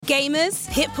Gamers,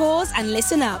 hit pause and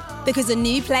listen up, because a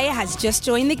new player has just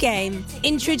joined the game.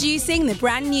 Introducing the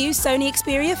brand new Sony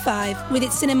Xperia 5 with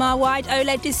its cinema-wide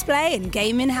OLED display and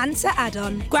Game Enhancer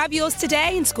add-on. Grab yours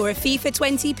today and score a FIFA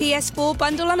 20 PS4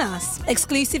 bundle on us,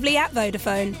 exclusively at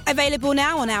Vodafone. Available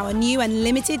now on our new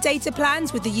unlimited data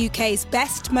plans with the UK's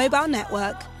best mobile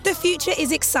network. The future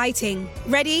is exciting.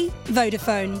 Ready?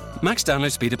 Vodafone. Max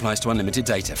download speed applies to unlimited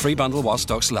data. Free bundle while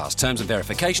stocks last. Terms and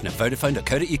verification at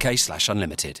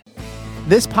vodafone.co.uk/unlimited.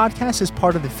 This podcast is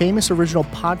part of the Famous Original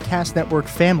Podcast Network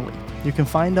family. You can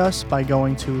find us by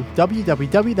going to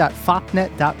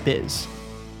www.fopnet.biz.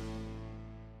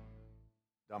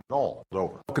 All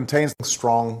over. Contains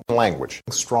strong language,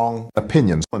 strong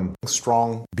opinions, and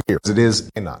strong beers. It is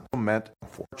not meant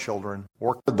for children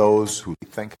or for those who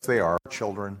think they are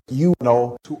children. You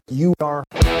know who you are.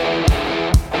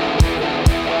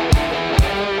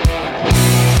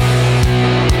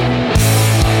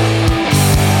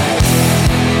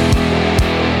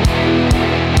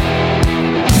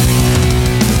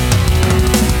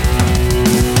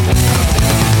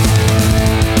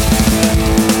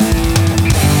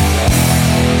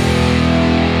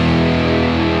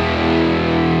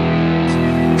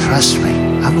 Trust me,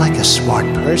 I'm like a smart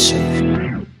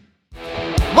person.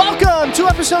 Welcome to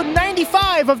episode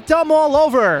 95 of Dumb All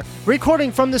Over,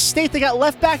 recording from the state that got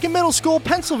left back in middle school,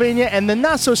 Pennsylvania, and the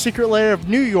not-so-secret layer of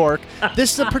New York.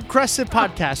 This is a progressive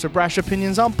podcast with brash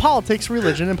opinions on politics,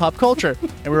 religion, and pop culture,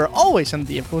 and we're always under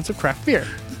the influence of craft beer.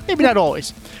 Maybe not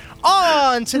always.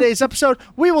 On today's episode,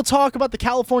 we will talk about the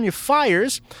California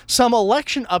fires, some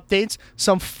election updates,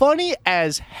 some funny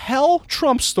as hell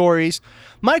Trump stories,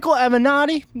 Michael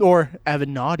Avenatti,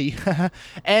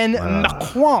 and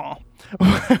Macron.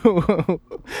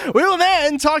 We will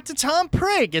then talk to Tom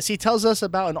Prigg as he tells us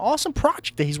about an awesome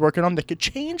project that he's working on that could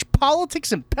change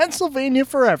politics in Pennsylvania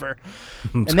forever.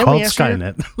 It's called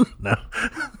Skynet. No.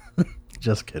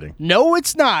 Just kidding. No,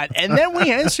 it's not. And then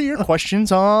we answer your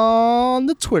questions on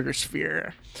the Twitter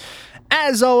sphere.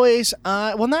 As always,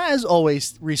 well, not as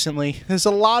always recently. There's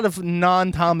a lot of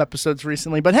non-Tom episodes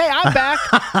recently, but hey, I'm back.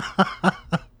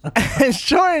 And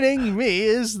joining me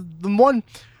is the one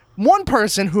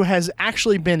person who has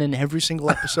actually been in every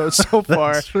single episode so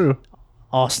far. That's true.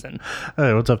 Austin.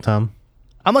 Hey, what's up, Tom?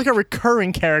 I'm like a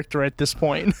recurring character at this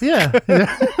point. Yeah.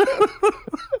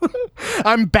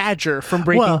 I'm Badger from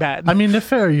Breaking Bad. I mean, to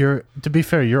be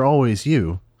fair, you're always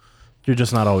you. You're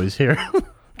just not always here.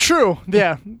 True.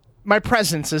 Yeah. My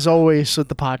presence is always with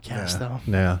the podcast, though.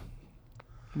 Yeah.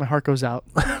 My heart goes out.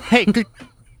 Hey,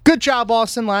 good job,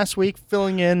 Austin, last week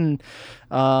filling in.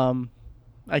 I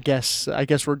guess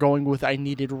we're going with I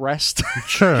needed rest.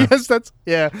 Sure. Yes, that's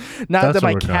Not that's that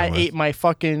my what we're cat going with. ate my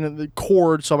fucking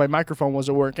cord, so my microphone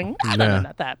wasn't working. No, Yeah.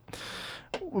 not that.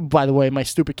 By the way, my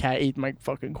stupid cat ate my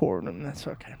fucking cord, and that's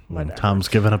okay. My bad. Tom's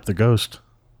giving up the ghost.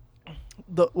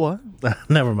 The what?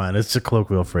 Never mind. It's a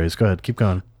colloquial phrase. Go ahead. Keep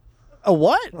going. A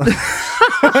what? I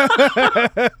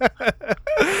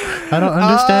don't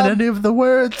understand any of the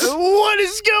words. What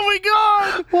is going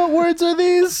on? What words are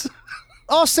these?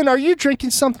 Austin, are you drinking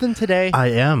something today? I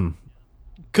am.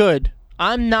 Good.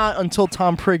 I'm not until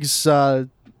Tom Prigg's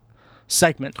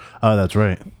segment. Oh, that's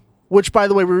right. Which, by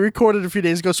the way, we recorded a few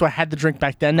days ago, so I had to drink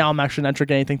back then. Now I'm actually not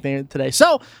drinking anything today.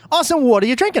 So, Austin, what are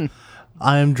you drinking?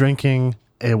 I am drinking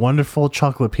a wonderful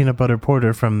chocolate peanut butter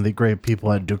porter from the great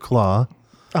people at Duclaw.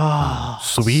 Oh,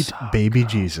 Sweet so baby good.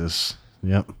 Jesus.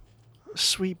 Yep.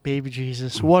 Sweet baby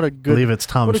Jesus. What a good. I believe it's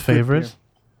Tom's favorite. Beer.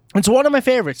 It's one of my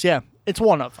favorites, yeah. It's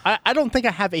one of. I don't think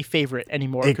I have a favorite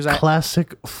anymore. A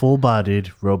classic,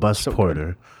 full-bodied, robust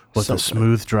porter with So a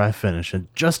smooth, dry finish and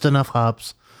just enough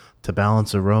hops to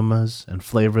balance aromas and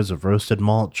flavors of roasted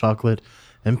malt, chocolate,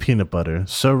 and peanut butter.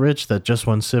 So rich that just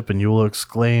one sip and you will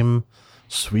exclaim,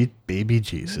 "Sweet baby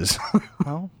Jesus."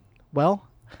 Well,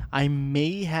 I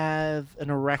may have an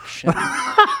erection.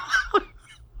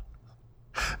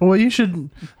 Well, you should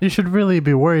really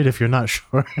be worried if you're not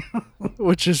sure.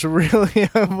 Which is really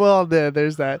well.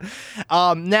 There's that.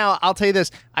 Now I'll tell you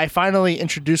this: I finally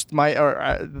introduced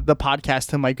the podcast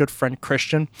to my good friend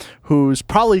Christian, who's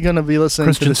probably going to be listening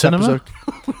Christian to this Cinema?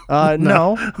 episode.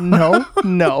 No,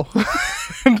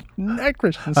 not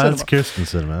Christian Cinema. That's Kirsten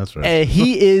Cinema. That's right.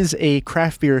 He is a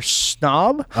craft beer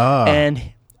snob,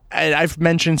 and I've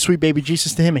mentioned Sweet Baby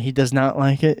Jesus to him, and he does not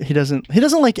like it. He doesn't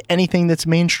like anything that's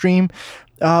mainstream,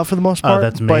 for the most part. Oh,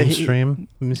 that's mainstream.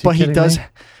 But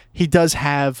he does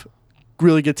have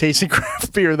really good tasting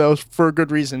craft beer, though, for a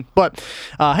good reason. But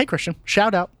hey, Christian,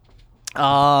 shout out.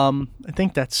 I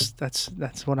think that's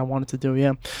what I wanted to do.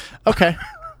 Yeah. Okay.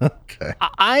 Okay.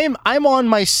 I'm on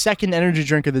my second energy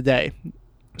drink of the day.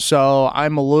 So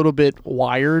I'm a little bit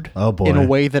wired Oh, boy. in a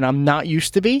way that I'm not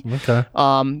used to be. Okay.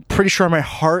 Pretty sure my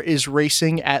heart is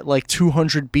racing at like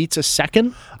 200 beats a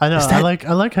second. I know. Is that-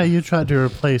 I like how you tried to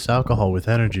replace alcohol with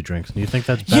energy drinks. Do you think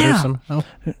that's better Yeah. somehow?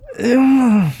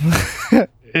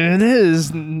 It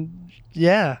is.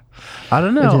 Yeah. I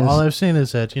don't It know. is. All I've seen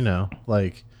is that,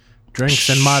 like drinks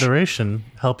in moderation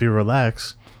help you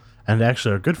relax and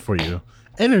actually are good for you.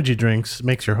 Energy drinks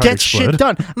makes your heart Get explode. shit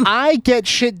done. I get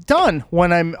shit done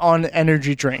when I'm on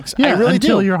energy drinks. Yeah, I really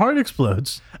until do. your heart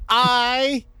explodes.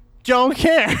 I don't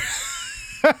care.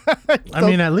 I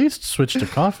mean, at least switch to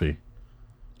coffee.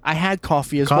 I had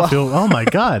coffee as Coffee. well. Oh my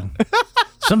God!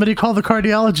 Somebody call the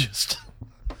cardiologist.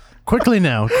 Quickly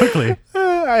now, quickly.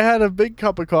 I had a big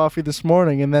cup of coffee this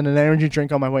morning and then an energy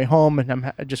drink on my way home,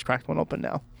 and I just cracked one open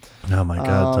now. Oh my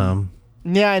God, Tom.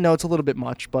 Yeah, I know it's a little bit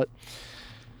much, but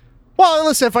well,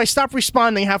 listen. If I stop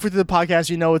responding halfway through the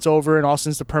podcast, you know it's over, and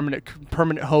Austin's the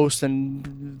permanent host,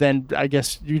 and then I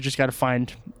guess you just got to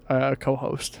find a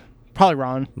co-host. Probably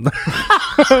Ron.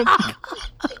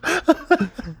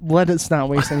 Let us not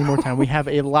waste any more time. We have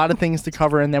a lot of things to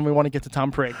cover, and then we want to get to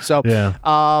Tom Prigg. So, Yeah.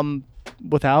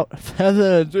 without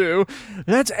further ado,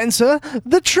 let's answer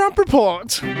the Trump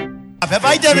report. Have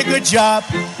I done a good job?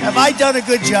 Have I done a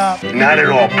good job? Not at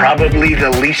all. Probably the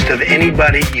least of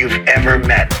anybody you've ever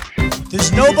met.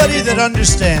 There's nobody that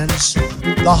understands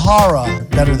the horror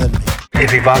better than me.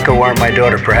 If Ivanka weren't my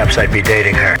daughter, perhaps I'd be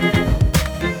dating her.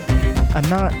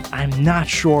 I'm not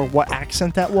sure what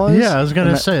accent that was. Yeah, I was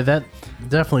gonna say that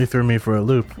definitely threw me for a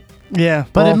loop, Yeah,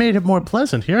 but well, it made it more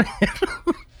pleasant hearing it.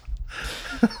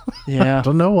 yeah. I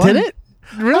don't know why. Did it?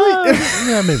 Really?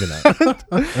 Yeah, maybe not.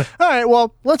 All right,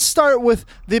 well, let's start with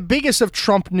the biggest of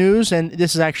Trump news, and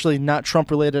this is actually not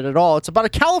Trump-related at all. It's about a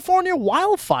California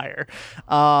wildfire.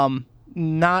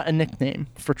 Not a nickname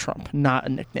for Trump. Not a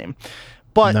nickname.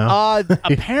 But No.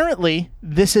 apparently,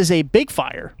 this is a big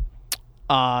fire,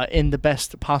 in the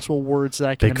best possible words that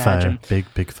I can Big imagine. fire.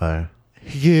 Big fire.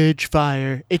 Huge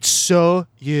fire. It's so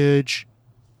huge.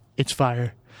 It's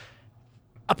fire.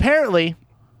 Apparently,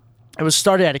 it was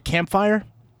started at a campfire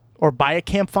or by a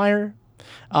campfire.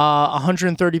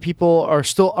 130 people are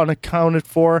still unaccounted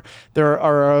for. There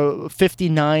are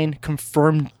 59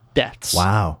 confirmed deaths.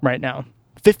 Wow. Right now.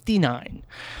 59.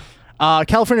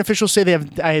 California officials say they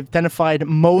have identified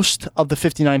most of the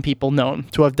 59 people known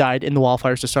to have died in the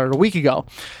wildfires that started a week ago.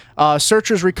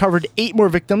 Searchers recovered 8 more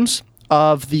victims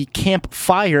of the Camp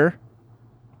Fire.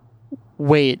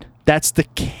 Wait, that's the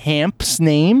camp's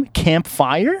name? Camp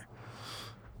Fire?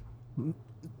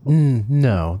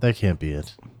 No, that can't be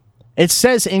it. It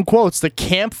says, in quotes, the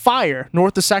Camp Fire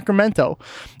north of Sacramento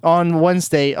on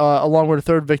Wednesday, along with a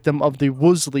third victim of the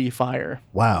Woolsey Fire.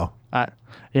 Wow.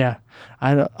 Yeah.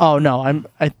 I don't. Oh no.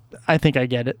 I think I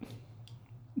get it.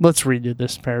 Let's redo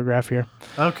this paragraph here.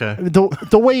 Okay.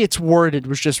 The way it's worded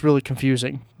was just really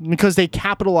confusing because they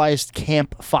capitalized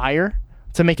Camp Fire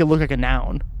to make it look like a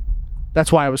noun.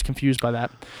 That's why I was confused by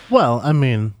that. Well, I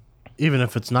mean, even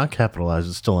if it's not capitalized,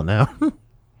 it's still a noun.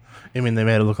 I mean, they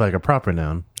made it look like a proper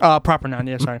noun. Proper noun.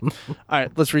 Yeah. Sorry. All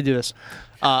right. Let's redo this.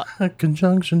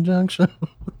 Conjunction, junction.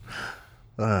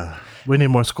 We need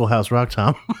more Schoolhouse Rock,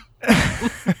 Tom.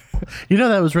 You know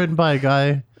that was written by a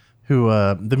guy who,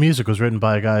 the music was written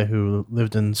by a guy who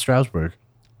lived in Stroudsburg.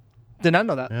 Did not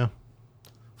know that. Yeah.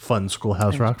 Fun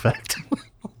Schoolhouse Rock fact.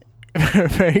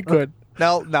 Very good.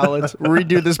 Now let's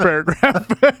redo this paragraph.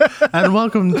 And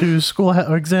welcome to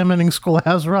Examining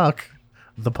Schoolhouse Rock,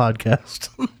 the podcast.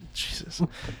 Jesus.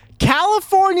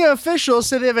 California officials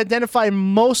say they have identified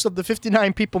most of the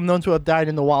 59 people known to have died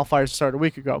in the wildfires that started a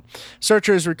week ago.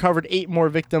 Searchers recovered 8 more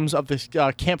victims of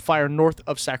the campfire north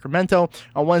of Sacramento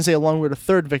on Wednesday, along with a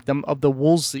third victim of the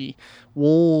Woolsey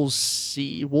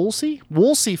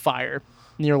fire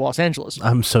near Los Angeles.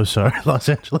 I'm so sorry, Los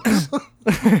Angeles.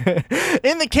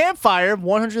 In the campfire,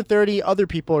 130 other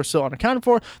people are still unaccounted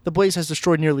for. The blaze has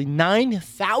destroyed nearly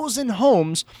 9,000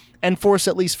 homes and forced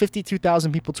at least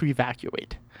 52,000 people to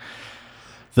evacuate.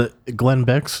 The Glenn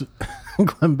Beck's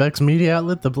media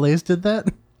outlet, The Blaze, did that?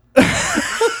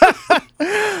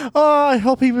 I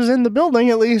hope he was in the building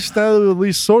at least. That would at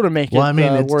least sort of make it. Well, I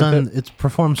mean, it's worth done. it. It's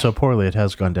performed so poorly, it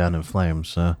has gone down in flames.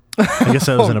 So I guess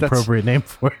that was an That's- appropriate name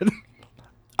for it.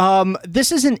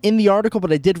 This isn't in the article,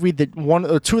 but I did read that one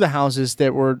or two of the houses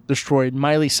that were destroyed,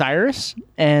 Miley Cyrus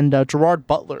and Gerard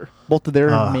Butler, both of their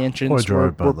poor mansions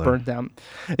Gerard were Butler. burnt down.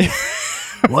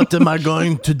 What am I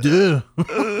going to do?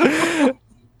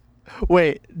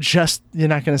 Wait, you're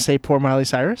not going to say poor Miley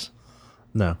Cyrus?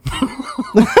 No.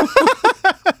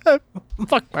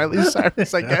 Fuck Miley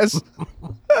Cyrus, I guess.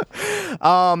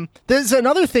 There's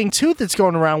another thing too that's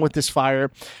going around with this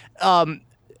fire.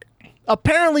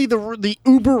 apparently the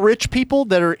uber rich people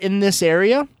that are in this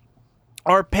area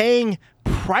are paying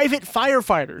private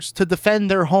firefighters to defend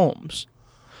their homes,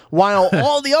 while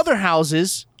all the other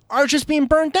houses are just being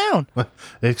burnt down.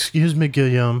 Excuse me,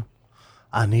 Guillaume.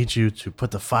 I need you to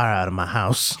put the fire out of my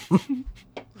house.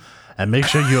 And make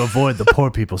sure you avoid the poor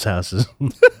people's houses.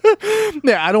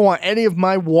 Yeah, I don't want any of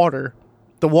my water,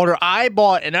 the water I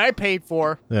bought and I paid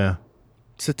for,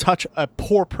 to touch a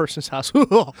poor person's house.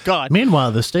 Oh, God.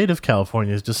 Meanwhile, the state of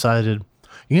California has decided,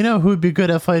 you know who'd be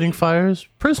good at fighting fires?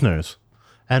 Prisoners.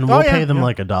 And we'll pay them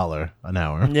like $1 an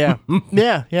hour. Yeah.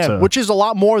 Yeah. So, which is a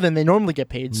lot more than they normally get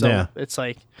paid. So it's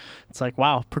like,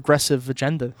 wow, progressive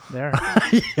agenda there.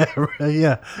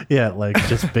 Yeah. Like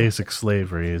just basic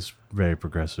slavery is very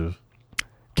progressive.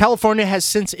 California has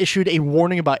since issued a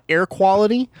warning about air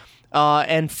quality,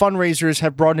 and fundraisers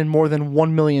have brought in more than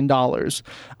 $1 million.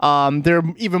 There are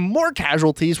even more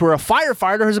casualties where a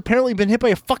firefighter has apparently been hit by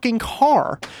a fucking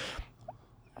car.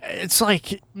 It's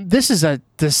like, this is a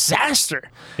disaster.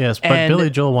 Yes, but Billy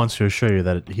Joel wants to assure you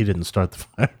that he didn't start the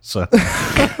fire. So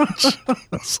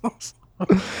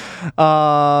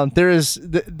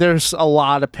there's a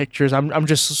lot of pictures. I'm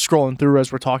just scrolling through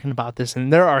as we're talking about this,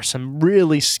 and there are some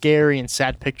really scary and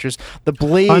sad pictures. The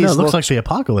blaze. Oh no, it looks like the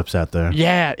apocalypse out there.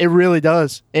 Yeah, it really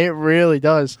does. It really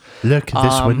does. Look,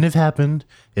 this wouldn't have happened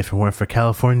if it weren't for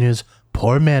California's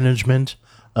poor management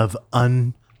of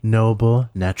unknowable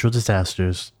natural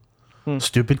disasters.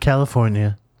 Stupid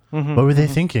California. What were they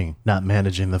thinking? Not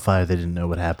managing the fire. They didn't know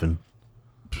what happened.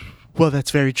 Well,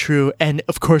 that's very true, and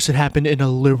of course, it happened in a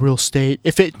liberal state.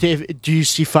 Do you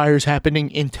see fires happening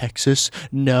in Texas?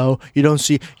 No, you don't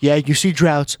see. Yeah, you see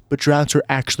droughts, but droughts are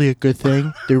actually a good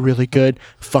thing. They're really good.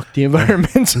 Fuck the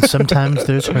environment. And sometimes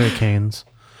there's hurricanes,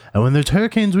 and when there's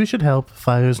hurricanes, we should help.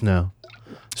 Fires, no.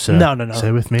 So no.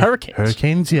 Say with me.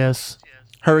 Hurricanes, yes.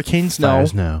 Hurricanes, no.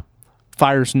 Fires, no.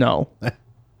 Fires, no.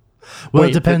 Well,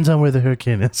 it depends on where the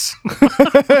hurricane is.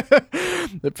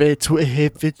 If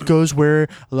it goes where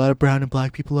a lot of brown and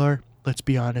black people are, let's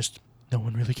be honest, no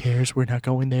one really cares. We're not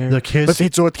going there. But if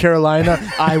it's North Carolina,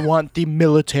 I want the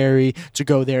military to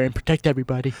go there and protect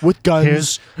everybody with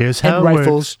guns here's and how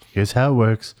rifles. Here's how it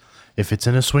works. If it's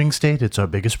in a swing state, it's our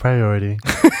biggest priority.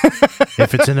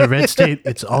 If it's in a red state,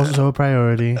 it's also a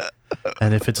priority.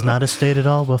 And if it's not a state at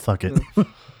all, well, fuck it.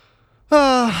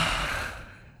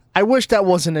 I wish that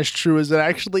wasn't as true as it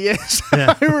actually is.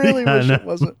 I really wish it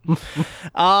wasn't.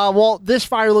 Well, this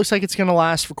fire looks like it's going to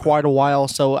last for quite a while,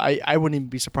 so I wouldn't even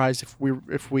be surprised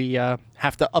if we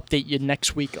have to update you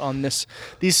next week on this.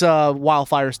 These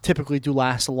wildfires typically do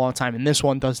last a long time, and this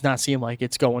one does not seem like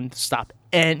it's going to stop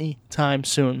anytime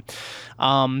soon.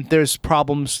 There's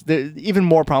problems, even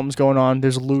more problems going on.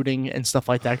 There's looting and stuff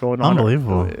like that going on.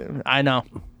 Unbelievable. I know.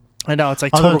 It's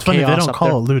like total it's funny, chaos. they don't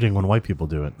call it looting when white people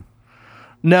do it.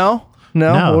 No.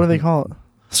 What do they call it?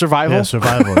 Survival? Yeah,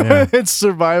 survival, yeah. It's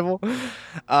survival.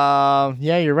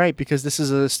 Yeah, you're right, because this is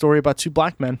a story about two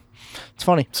black men. It's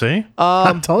funny. See?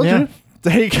 I told you.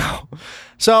 There you go.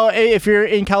 So if you're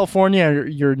in California, or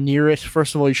you're near it,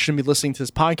 first of all, you shouldn't be listening to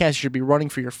this podcast. You should be running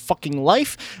for your fucking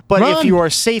life. But if you are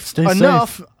safe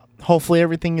enough, hopefully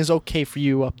everything is okay for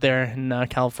you up there in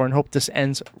California. Hope this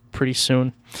ends pretty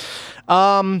soon.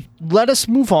 Let us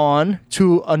move on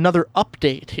to another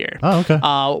update here. Oh, okay.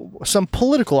 Some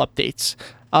political updates.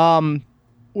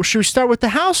 Should we start with the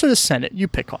House or the Senate? You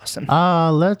pick, Austin.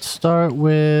 Let's start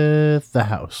with the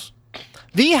House.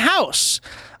 The House.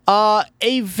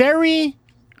 A very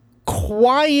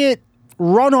quiet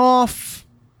runoff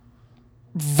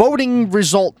voting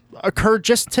result occurred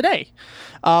just today,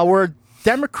 where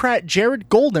Democrat Jared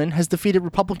Golden has defeated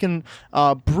Republican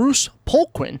Bruce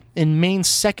Polkwin in Maine's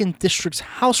 2nd District's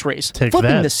House race,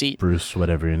 flipping the seat. Bruce,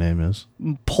 whatever your name is.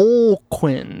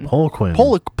 Poliquin.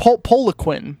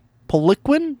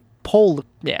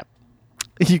 Yeah.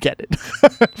 You get it.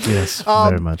 Yes,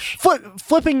 very much.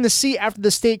 Flipping the seat after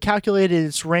the state calculated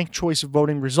its ranked choice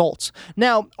voting results.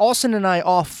 Now, Austin and I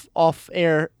off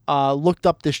air looked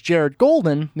up this Jared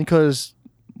Golden because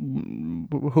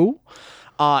who?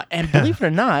 And believe it or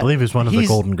not, I believe he's one of the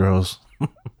Golden Girls.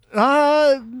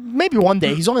 Maybe one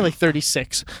day. He's only like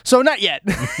 36, so not yet.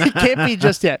 He can't be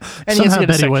just yet. And somehow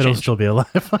Betty White will still be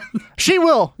alive. She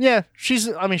will. Yeah, she's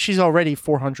already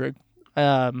 400.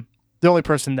 The only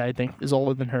person that I think is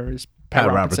older than her is Pat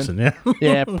Robertson. Yeah,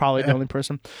 yeah, probably the only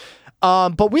person.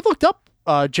 But we looked up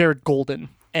Jared Golden,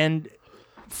 and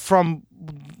from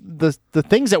the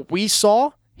things that we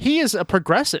saw, he is a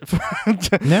progressive.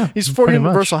 Yeah, he's for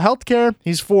universal health care.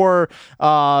 He's for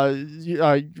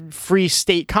free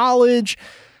state college.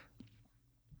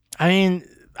 I mean,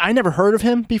 I never heard of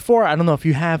him before. I don't know if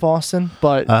you have, Austin,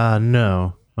 but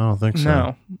no. I don't think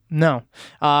so. No.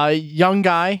 Young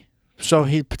guy. So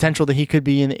potential that he could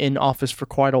be in office for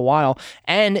quite a while.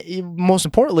 And most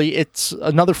importantly, it's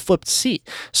another flipped seat.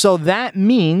 So that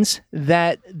means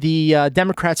that the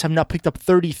Democrats have now picked up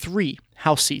 33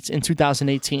 House seats in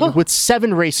 2018, with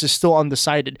 7 races still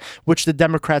undecided, which the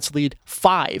Democrats lead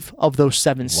 5 of those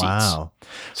 7 seats. Wow.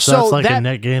 So that's like a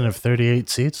net gain of 38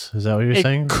 seats? Is that what you're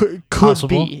saying? Could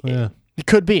Possible? be. Yeah. It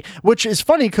could be. Which is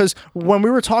funny because when we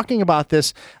were talking about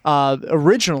this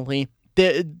originally,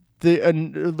 the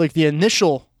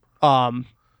initial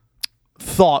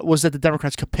thought was that the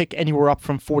Democrats could pick anywhere up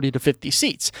from 40 to 50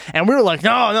 seats. And we were like,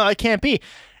 no, it can't be.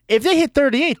 If they hit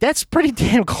 38, that's pretty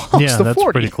damn close to 40. Yeah, that's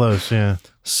pretty close, yeah.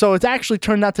 So it's actually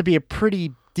turned out to be a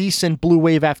pretty decent blue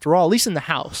wave after all, at least in the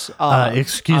House.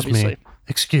 Excuse me.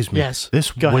 Yes,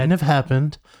 This go wouldn't ahead. have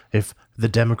happened if the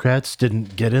Democrats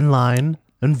didn't get in line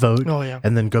and vote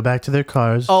and then go back to their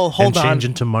cars and change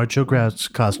into Macho Grouse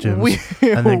costumes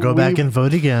and then go back and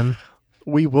vote again.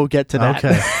 We will get to that.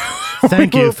 Okay.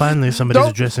 Thank you. Finally, somebody's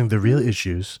addressing the real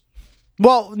issues.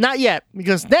 Well, not yet,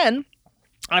 because then,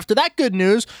 after that good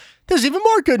news, there's even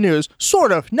more good news.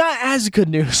 Sort of. Not as good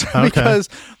news. Because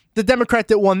the Democrat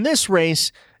that won this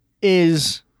race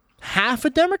is half a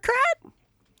Democrat?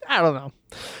 I don't know.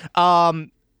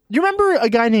 You remember a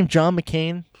guy named John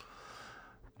McCain?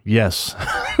 Yes.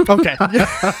 Okay.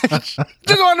 Just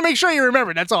wanted to make sure you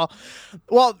remember. That's all.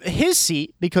 Well, his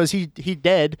seat, because he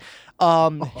dead,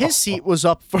 his seat was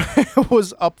up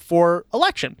for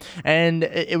election, and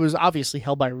it was obviously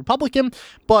held by a Republican,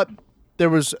 but there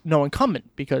was no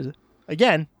incumbent because,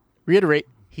 again, reiterate,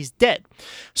 he's dead.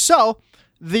 So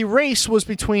the race was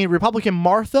between Republican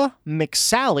Martha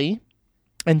McSally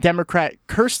and Democrat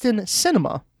Kirsten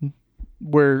Sinema,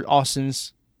 where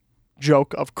Austin's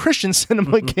joke of Christian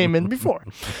cinema came in before.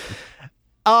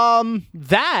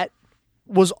 That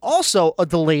was also a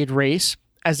delayed race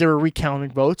as they were recounting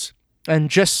votes.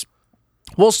 And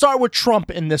we'll start with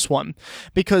Trump in this one,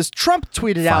 because Trump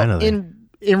tweeted out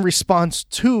in response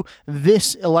to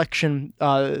this election,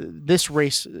 this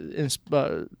race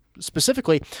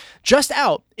specifically, just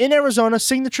out in Arizona,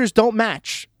 signatures don't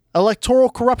match. Electoral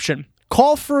corruption.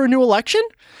 Call for a new election?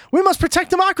 We must protect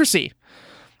democracy.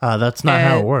 That's not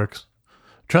how it works.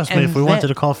 Trust me, if we wanted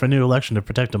to call for a new election to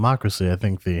protect democracy, I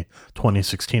think the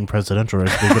 2016 presidential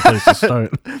race would be a good place to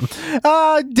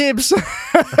start. Dibs.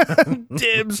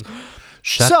 Dibs.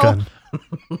 Shotgun.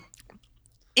 So,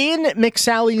 in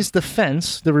McSally's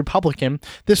defense, the Republican,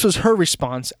 this was her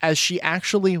response as she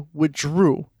actually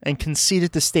withdrew and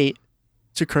conceded the state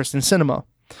to Kirsten Sinema.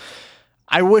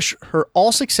 I wish her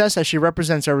all success as she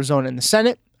represents Arizona in the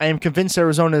Senate. I am convinced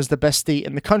Arizona is the best state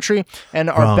in the country, and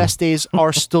our best days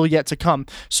are still yet to come.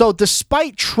 So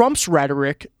despite Trump's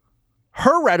rhetoric,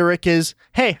 her rhetoric is,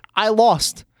 hey, I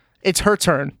lost. It's her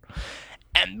turn.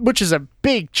 Which is a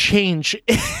big change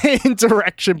in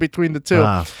direction between the two.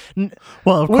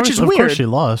 Well, of which course she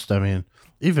lost. I mean,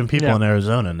 even people in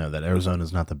Arizona know that Arizona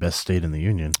is not the best state in the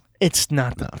union. It's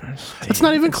not the best state. It's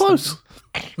not even close.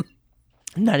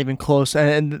 Not even close,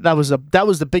 and that was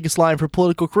the biggest line for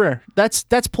political career. That's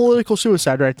political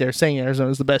suicide right there. Saying Arizona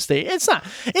is the best state. It's not.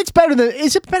 It's better than.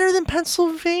 Is it better than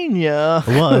Pennsylvania?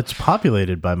 Well, it's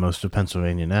populated by most of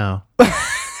Pennsylvania now.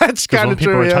 That's kind when of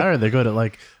people true. retire, they go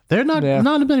to they're not.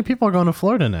 Not many people are going to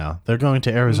Florida now. They're going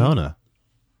to Arizona.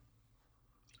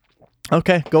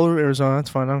 Okay, go to Arizona. That's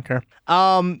fine. I don't care.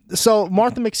 So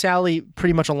Martha McSally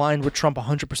pretty much aligned with Trump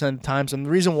 100% of the times, and the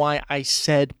reason why I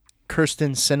said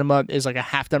Kirsten Sinema is like a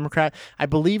half Democrat, I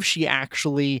believe she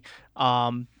actually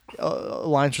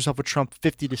aligns herself with Trump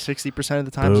 50 to 60% of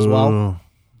the times as well.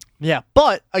 Yeah,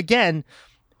 but again,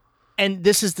 and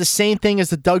this is the same thing as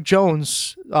the Doug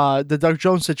Jones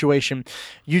situation.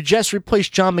 You just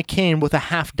replaced John McCain with a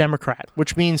half Democrat,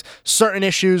 which means certain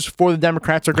issues for the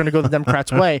Democrats are going to go the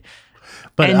Democrats' way,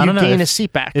 but and I you don't know gain a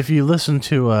seat back. If you listen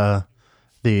to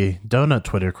the donut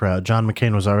Twitter crowd, John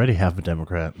McCain was already half a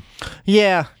Democrat.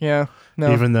 Yeah. No.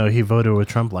 Even though he voted with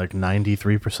Trump like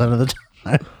 93% of the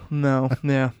time. No.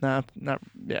 Not.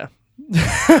 Yeah.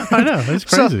 I know. It's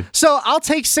crazy. So I'll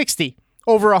take 60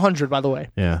 over 100, by the way.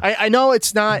 Yeah. I know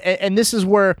it's not, and this is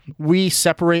where we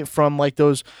separate from like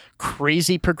those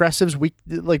crazy progressives. We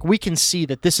can see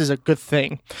that this is a good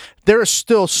thing. There are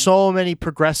still so many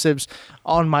progressives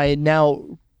on my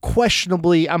now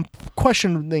I'm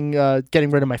questioning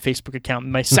getting rid of my Facebook account,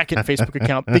 my second Facebook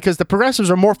account, because the progressives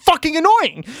are more fucking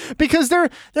annoying, because they're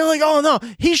like, oh no,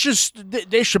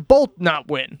 they should both not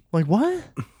win. Like, what?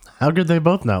 How could they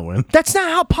both not win? That's not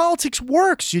how politics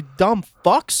works, you dumb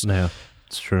fucks. Yeah,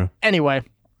 it's true. Anyway,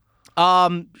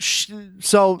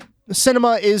 so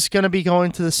Sinema is going to be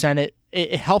going to the Senate.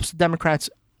 It helps the Democrats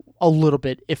a little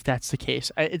bit if that's the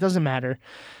case. It doesn't matter.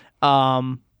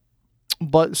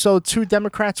 But so 2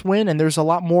 Democrats win, and there's a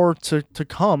lot more to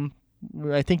come.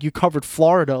 I think you covered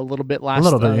Florida a little bit last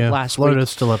week. Florida's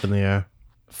still up in the air.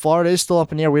 Florida is still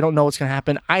up in the air. We don't know what's going to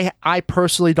happen. I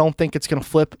personally don't think it's going to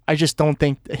flip. I just don't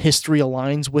think history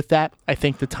aligns with that. I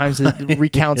think the times that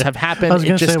recounts have happened. I was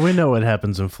going to say, we know what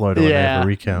happens in Florida when they have a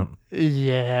recount.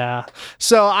 Yeah.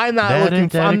 So I'm not looking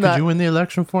for... Daddy, could you win the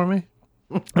election for me?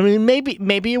 I mean,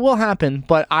 maybe it will happen,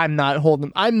 but I'm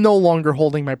no longer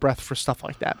holding my breath for stuff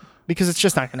like that. Because it's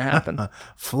just not going to happen.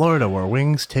 Florida, where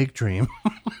wings take dream.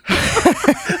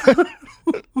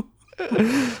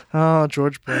 Oh,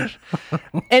 George Bush.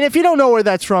 And if you don't know where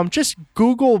that's from, just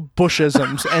Google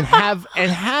Bushisms and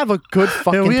have a good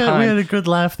fucking time. We had a good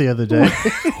laugh the other day.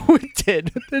 We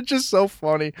did. They're just so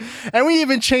funny. And we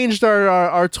even changed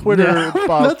our Twitter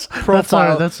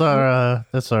profile. That's our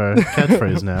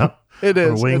catchphrase now. It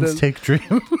is. Where wings take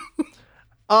dream.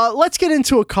 Let's get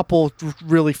into a couple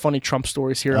really funny Trump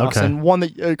stories here, Austin.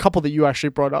 A couple that you actually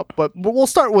brought up, but we'll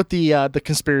start with the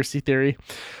conspiracy theory.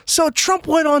 So Trump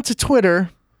went on to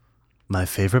Twitter, my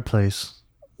favorite place.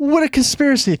 What a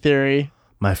conspiracy theory!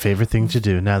 My favorite thing to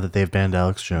do now that they've banned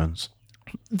Alex Jones.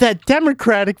 That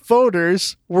Democratic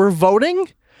voters were voting,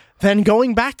 then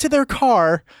going back to their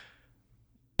car,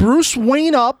 Bruce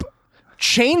Wayne up,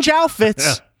 change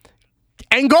outfits,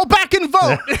 and go back and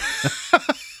vote.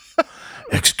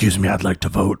 Excuse me, I'd like to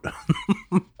vote.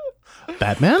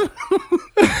 Batman?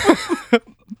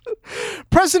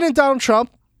 President Donald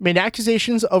Trump made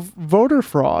accusations of voter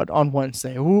fraud on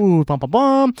Wednesday. Ooh, bum, bum,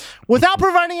 bum. Without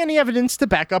providing any evidence to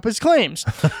back up his claims.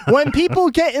 When people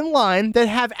get in line that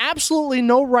have absolutely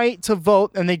no right to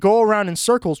vote and they go around in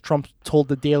circles, Trump told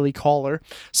the Daily Caller,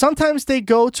 sometimes they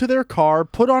go to their car,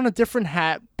 put on a different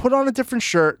hat, put on a different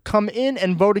shirt, come in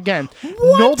and vote again.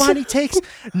 What? Nobody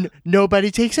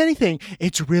takes anything.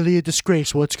 It's really a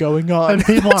disgrace what's going on. And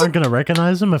people aren't going to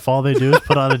recognize them if all they do is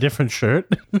put on a different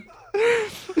shirt.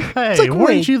 Hey,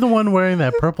 weren't you the one wearing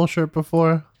that purple shirt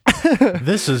before?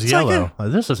 This is yellow.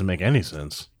 This doesn't make any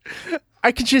sense.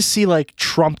 I could just see like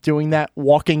Trump doing that,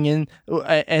 walking in,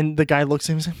 and the guy looks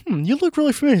at him and says, you look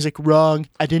really familiar. He's like, wrong.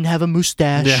 I didn't have a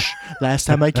mustache last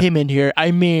time I came in here.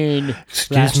 I mean,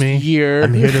 excuse me, year.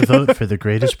 I'm here to vote for the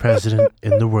greatest president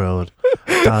in the world,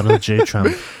 Donald J.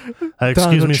 Trump.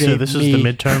 Excuse me, sir, this is the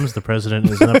midterms. The president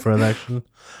isn't up for election.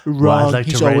 Wrong. Well, I'd like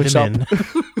to write him in.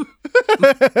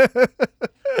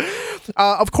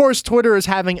 Of course, Twitter is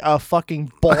having a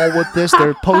fucking ball with this.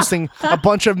 They're posting a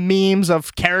bunch of memes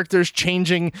of characters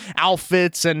changing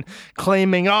outfits and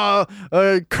claiming,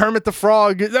 Kermit the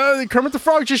Frog. Kermit the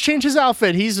Frog just changed his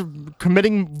outfit. He's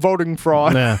committing voting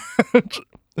fraud. Yeah.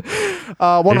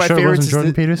 One of my favorites is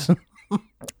Jordan Peterson.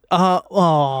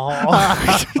 Oh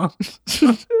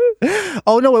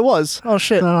no, it was. Oh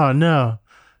shit. Oh no.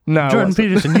 No, Jordan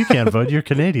Peterson, you can't vote. You're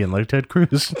Canadian, like Ted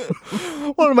Cruz.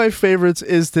 One of my favorites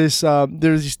is this.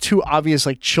 There's these 2 obvious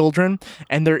like children,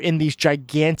 and they're in these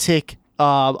gigantic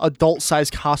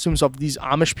adult-sized costumes of these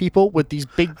Amish people with these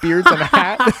big beards and a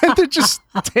hat. And they're just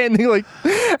standing like,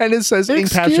 and it says,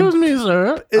 "Excuse me,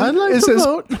 sir. I'd like to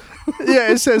vote."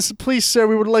 Yeah, it says, "Please, sir,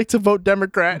 we would like to vote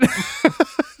Democrat."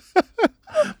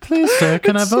 Please, sir,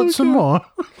 can I vote some more?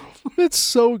 It's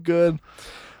so good.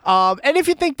 And if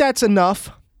you think that's enough,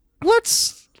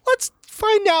 let's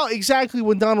find out exactly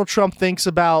what Donald Trump thinks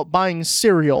about buying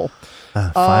cereal.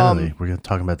 Finally, we're going to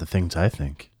talk about the things I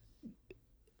think.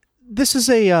 This is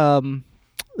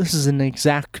an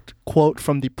exact quote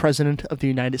from the President of the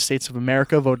United States of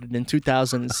America, voted in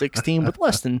 2016 with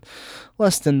less than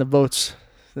the votes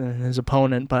than his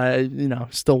opponent, but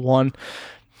still won.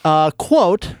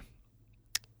 Quote: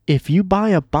 "If you buy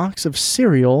a box of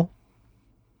cereal,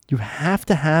 you have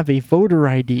to have a voter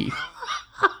ID."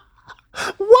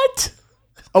 What?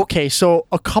 Okay, so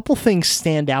a couple things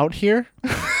stand out here.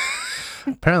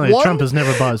 Apparently, Trump has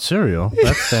never bought cereal.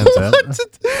 That stands out.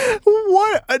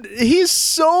 What? He's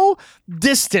so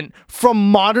distant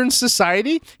from modern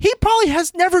society. He probably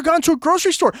has never gone to a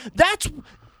grocery store. That's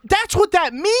what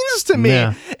that means to me.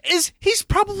 Yeah. Is he's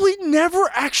probably never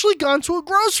actually gone to a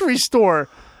grocery store.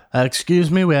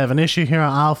 Excuse me, we have an issue here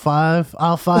on aisle 5.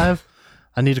 Aisle 5.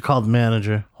 I need to call the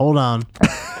manager. Hold on.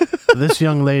 This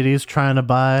young lady is trying to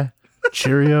buy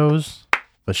Cheerios,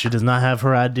 but she does not have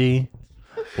her ID.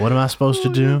 What am I supposed to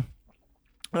do?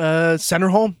 Send her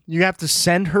home. You have to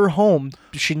send her home.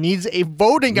 She needs a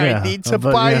voting ID to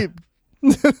buy.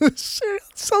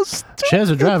 So stupid. She has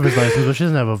a driver's license, but she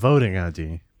doesn't have a voting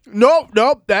ID.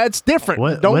 Nope, that's different.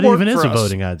 What even is a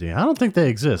voting ID? I don't think they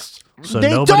exist. So they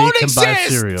nobody can buy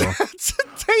cereal.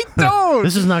 They don't.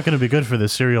 This is not going to be good for the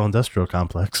cereal industrial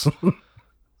complex.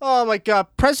 Oh my God.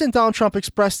 President Donald Trump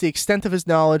expressed the extent of his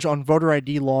knowledge on voter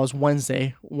ID laws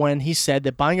Wednesday when he said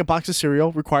that buying a box of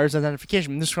cereal requires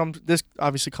identification. This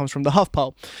obviously comes from the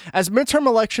HuffPo. As midterm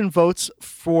election votes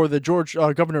for the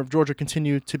governor of Georgia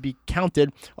continue to be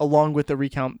counted, along with the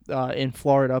recount in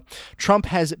Florida, Trump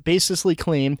has baselessly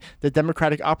claimed that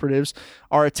Democratic operatives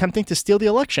are attempting to steal the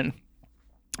election.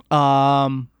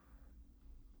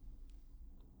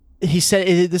 He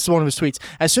said, this is one of his tweets,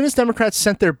 as soon as Democrats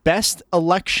sent their best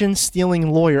election-stealing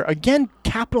lawyer, again,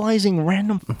 capitalizing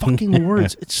random fucking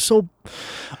words. It's so...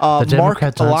 the Democrats Mark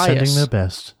aren't Elias, sending their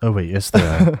best. Oh, wait, yes, they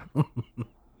are.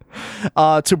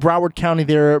 to Broward County,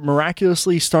 they're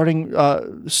miraculously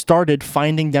started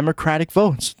finding Democratic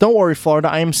votes. Don't worry,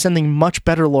 Florida, I am sending much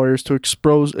better lawyers to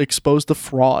expose the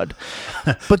fraud.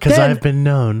 Because I've been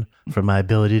known for my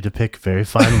ability to pick very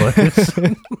fine lawyers.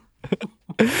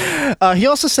 He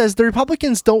also says the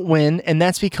Republicans don't win, and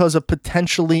that's because of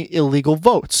potentially illegal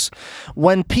votes.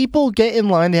 When people get in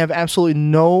line, they have absolutely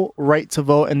no right to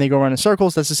vote, and they go around in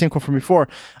circles. That's the same quote from before.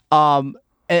 And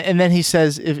then he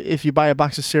says, if you buy a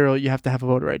box of cereal, you have to have a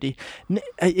voter ID.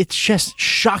 It's just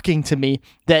shocking to me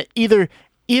that either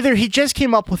he just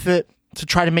came up with it to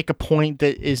try to make a point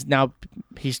that is now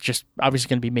he's just obviously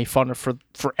going to be made fun of for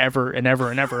forever and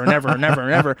ever and ever and ever and ever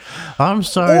and ever. I'm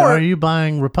sorry, are you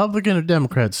buying Republican or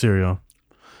Democrat cereal?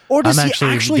 Or does I'm he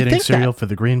actually getting think cereal that? for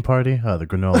the Green Party. Oh, the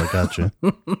granola got you.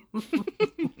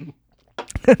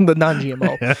 The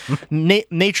non-GMO.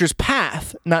 Nature's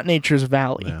path, not nature's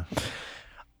valley. Yeah.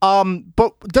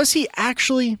 But does he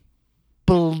actually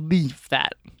believe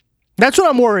that? That's what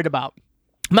I'm worried about.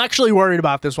 I'm actually worried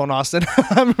about this one, Austin.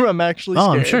 I'm actually scared.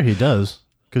 Oh, I'm sure he does.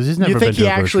 Because he's never You been think to he a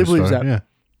grocery actually believes store. that? Yeah.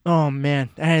 Oh, man.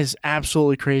 That is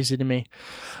absolutely crazy to me.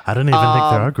 I don't even think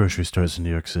there are grocery stores in New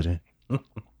York City.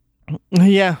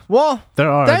 Yeah, well... There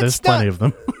are. There's plenty of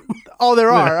them. Oh,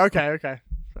 there are. Okay. I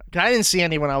didn't see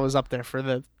any when I was up there for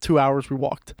the 2 hours we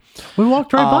walked. We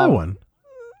walked right by one.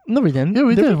 No, we didn't. Yeah,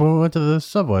 we did when we went to the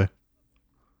subway.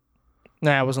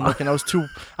 Nah, I wasn't looking. I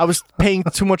was paying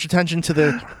too much attention to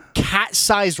the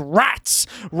cat-sized rats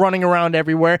running around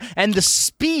everywhere and the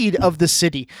speed of the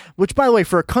city. Which, by the way,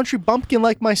 for a country bumpkin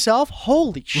like myself,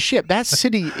 holy shit, that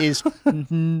city is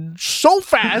so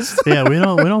fast. Yeah, we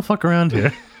don't fuck around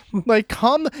here. Like,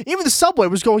 even the subway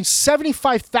was going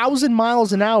 75,000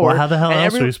 miles an hour. Well, how the hell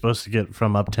else are we supposed to get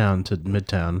from uptown to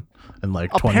midtown in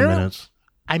like 20 minutes?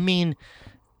 I mean,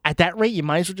 at that rate, you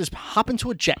might as well just hop into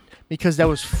a jet because that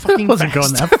was fucking Wasn't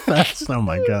fast. going that fast. Oh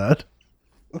my god.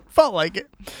 Felt like it.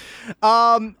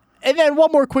 And then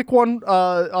one more quick one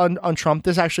on Trump.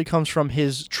 This actually comes from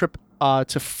his trip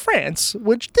to France,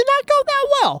 which did not go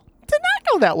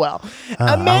that well.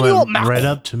 Emmanuel I went Macron. right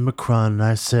up to Macron and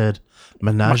I said,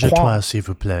 "Ménage à trois, s'il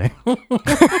vous plaît."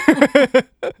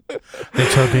 They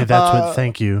told me that's what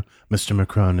 "thank you, Mr.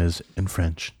 Macron" is in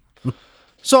French.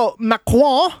 So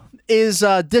Macron is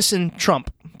dissing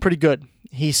Trump pretty good.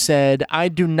 He said, "I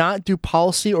do not do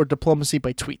policy or diplomacy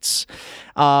by tweets."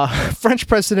 French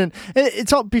president.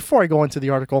 It's all, before I go into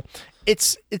the article,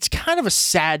 it's kind of a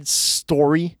sad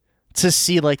story to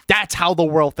see, like, that's how the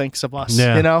world thinks of us.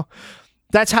 Yeah. You know,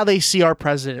 that's how they see our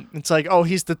president. It's like, oh,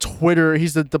 he's the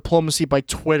diplomacy by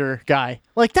Twitter guy.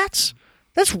 Like, that's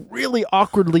really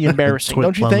awkwardly embarrassing,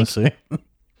 don't you think?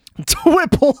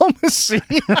 Diplomacy.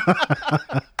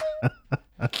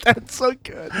 That's so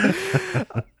good.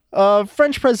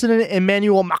 French President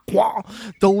Emmanuel Macron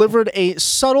delivered a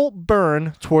subtle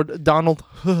burn toward Donald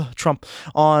Trump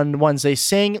on Wednesday,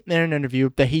 saying in an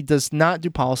interview that he does not do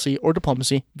policy or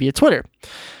diplomacy via Twitter.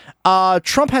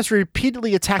 Trump has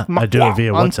repeatedly attacked Macron I do it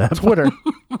via on WhatsApp. Twitter.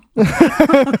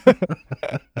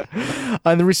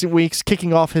 In the recent weeks,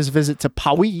 kicking off his visit to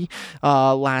Paris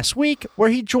last week, where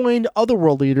he joined other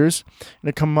world leaders in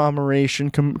a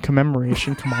commemoration. What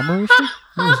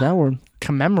is that word?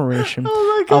 Commemoration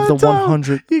Oh my god, of the Tom,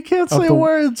 100. You can't say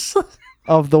words.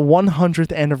 Of the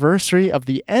 100th anniversary of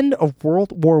the end of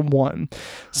World War I.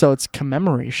 So it's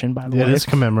commemoration, by the way. It is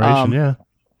commemoration, yeah.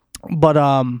 But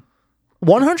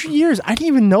 100 years, I didn't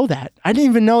even know that. I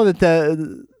didn't even know that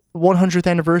the 100th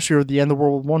anniversary of the end of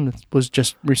World War I was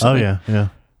just recently. Oh yeah.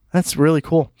 That's really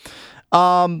cool.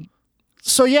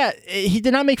 So yeah, he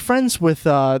did not make friends with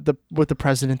the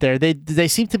president there. They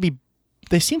seem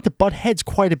to butt heads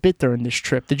quite a bit during this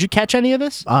trip. Did you catch any of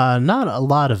this? Not a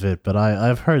lot of it, but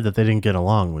I've heard that they didn't get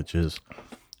along, which is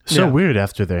so weird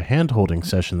after their hand-holding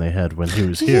session they had when he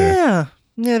was here.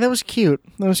 Yeah, that was cute.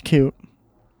 That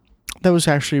was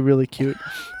actually really cute.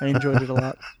 I enjoyed it a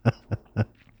lot.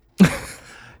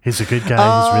 He's a good guy.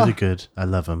 He's really good. I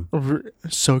love him.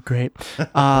 So great.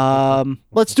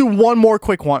 Let's do one more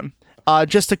quick one.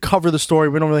 just to cover the story.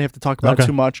 We don't really have to talk about it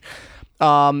too much.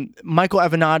 Michael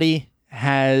Avenatti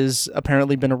has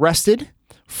apparently been arrested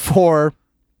for,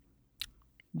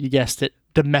 you guessed it,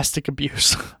 domestic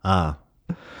abuse.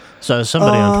 So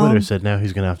somebody on Twitter said now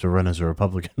he's going to have to run as a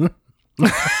Republican.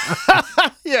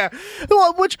 Yeah.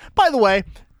 Well, which, by the way,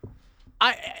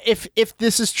 if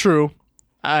this is true,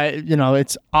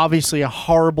 it's obviously a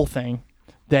horrible thing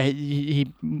that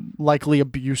he likely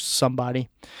abused somebody.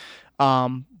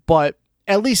 But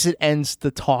at least it ends the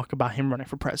talk about him running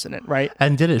for president, right?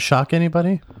 And did it shock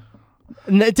anybody?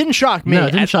 It didn't shock me. No,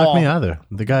 it didn't shock me either.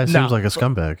 The guy seems like a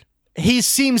scumbag. He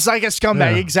seems like a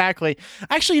scumbag, Yeah. Exactly.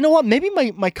 Actually, you know what? Maybe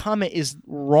my comment is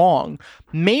wrong.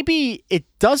 Maybe it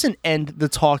doesn't end the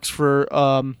talks for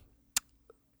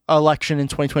election in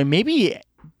 2020.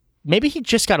 Maybe he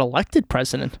just got elected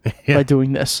president by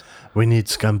doing this. We need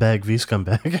scumbag v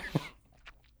scumbag.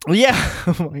 Yeah.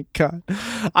 Oh my God.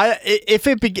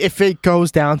 If it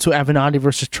goes down to Avenatti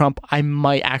versus Trump, I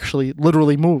might actually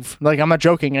literally move. Like, I'm not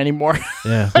joking anymore.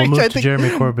 Yeah, we'll move to Jeremy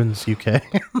Corbyn's UK.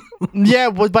 Yeah,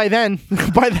 well, by then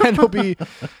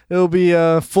it'll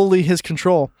be fully his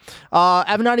control.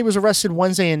 Avenatti was arrested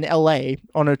Wednesday in L.A.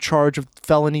 on a charge of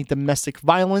felony domestic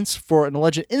violence for an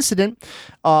alleged incident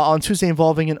on Tuesday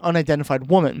involving an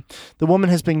unidentified woman. The woman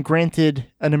has been granted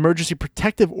an emergency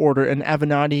protective order, and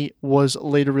Avenatti was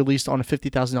later released on a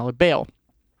 $50,000 bail.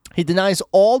 He denies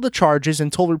all the charges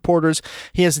and told reporters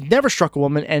he has never struck a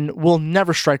woman and will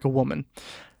never strike a woman.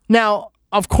 Now,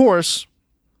 of course,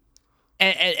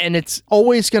 and it's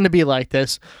always going to be like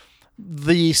this,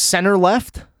 the center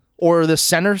left or the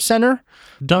center was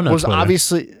Twitter.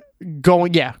 obviously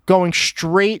going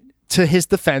straight to his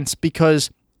defense because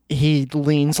he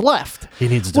leans left. He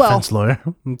needs a defense lawyer.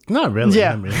 Not really.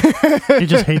 Yeah. I mean, he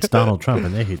just hates Donald Trump,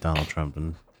 and they hate Donald Trump,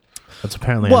 and that's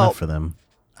apparently enough for them.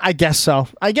 I guess so.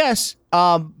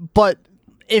 But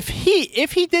if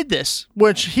he did this,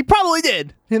 which he probably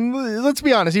did, and let's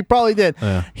be honest, he probably did.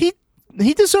 Yeah.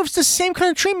 He deserves the same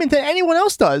kind of treatment that anyone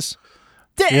else does.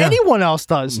 Anyone else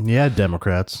does. Yeah,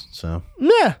 Democrats. So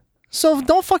Yeah. So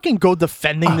don't fucking go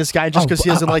defending this guy just because he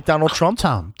doesn't like Donald Trump.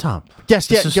 Tom. Yes,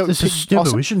 this is stupid.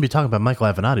 also- We shouldn't be talking about Michael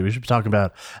Avenatti. We should be talking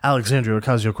about Alexandria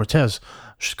Ocasio-Cortez.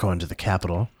 She's going to the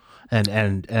Capitol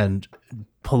and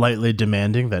politely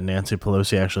demanding that Nancy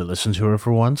Pelosi actually listen to her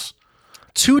for once.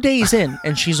 2 days in,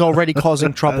 and she's already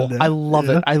causing trouble. I love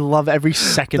it. I love every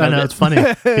second of it. I know, it's funny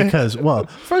because, well,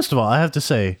 first of all, I have to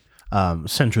say,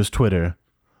 centrist Twitter,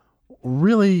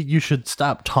 really, you should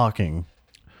stop talking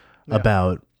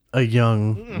about a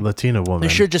young Latina woman. You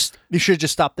should just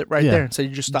stopped it right there and say you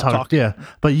just stop talking. Yeah,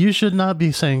 but you should not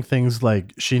be saying things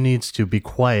like she needs to be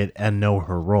quiet and know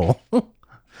her role.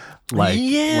 like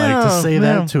to say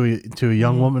that to a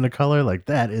young woman of color, like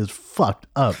that is fucked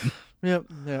up. Yep.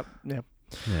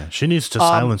 Yeah, she needs to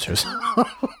silence herself.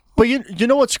 But you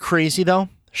know what's crazy though?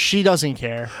 She doesn't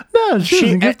care. No, she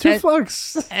doesn't give two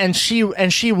fucks. And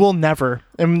she will never.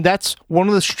 And that's one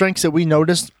of the strengths that we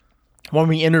noticed when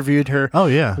we interviewed her. Oh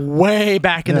yeah, way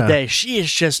back in the day. She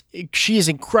is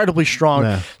incredibly strong.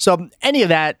 Yeah. So any of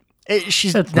that,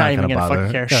 she's It's not not even gonna gonna fucking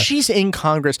bother care. her. Yeah. She's in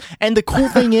Congress, and the cool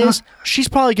thing is, she's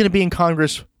probably gonna be in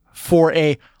Congress for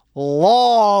a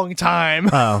long time.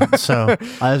 Oh, so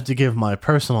I have to give my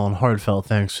personal and heartfelt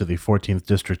thanks to the 14th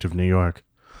District of New York.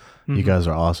 You guys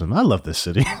are awesome. I love this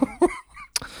city.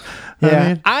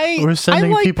 Yeah, we're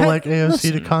sending like people like AOC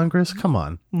listen, to Congress. Come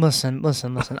on. Listen.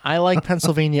 I like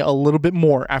Pennsylvania a little bit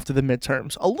more after the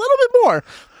midterms. A little bit more.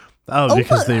 Oh,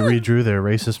 because they redrew their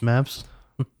racist maps?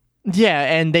 Yeah,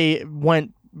 and they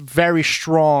went very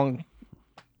strong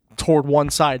toward one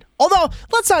side. Although,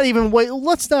 let's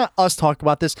not us talk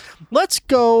about this. Let's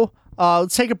go,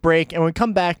 let's take a break, and when we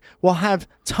come back, we'll have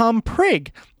Tom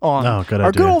Prigg on. Oh, good Our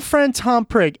idea. good old friend Tom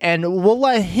Prigg, and we'll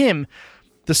let him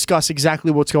discuss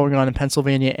exactly what's going on in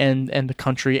Pennsylvania and the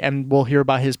country, and we'll hear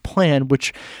about his plan,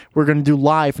 which we're going to do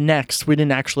live next. We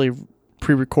didn't actually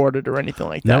pre-record it or anything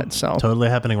like Nope, that. So, totally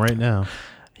happening right now.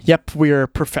 yep, we are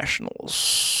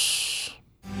professionals.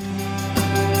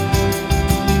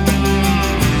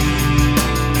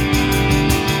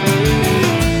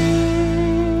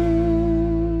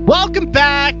 Welcome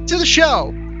back to the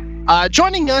show.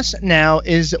 Joining us now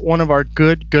is one of our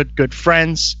good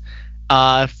friends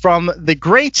from the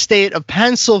great state of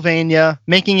Pennsylvania,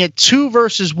 making it 2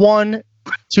 versus 1,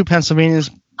 2 Pennsylvanians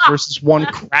versus 1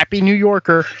 crappy New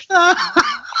Yorker.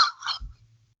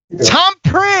 Tom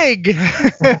Prigg.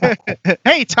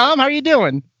 Hey, Tom, how are you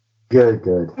doing? Good.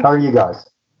 How are you guys?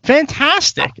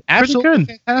 Fantastic. Absolutely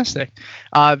fantastic.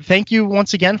 Thank you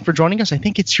once again for joining us. I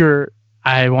think it's your,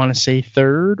 I want to say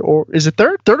third or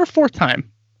fourth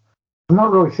time? I'm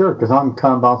not really sure because I'm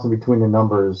kind of bouncing between the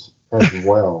numbers as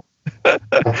well. I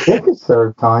think it's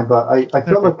third time, but I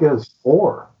feel like it was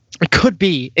 4. It could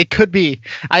be.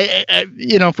 I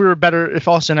if we were better, if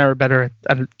Austin and I were better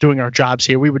at doing our jobs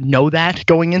here, we would know that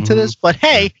going into this. But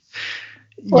hey,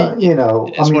 well, we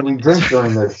drink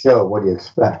during the show. What do you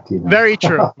expect? Very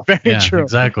true. Very true.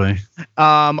 Exactly.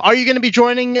 Are you going to be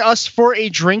joining us for a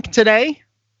drink today?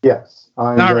 Yes,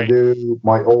 I'm going to do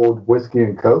my old whiskey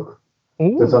and Coke.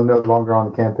 Because I'm no longer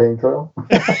on the campaign trail.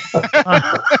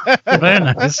 Very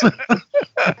nice.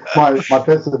 my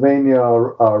Pennsylvania,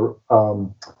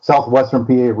 southwestern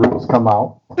PA roots come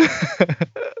out.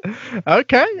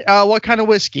 Okay. What kind of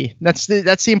whiskey? That's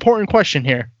the important question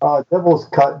here. Devil's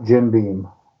Cut Jim Beam.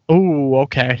 Ooh,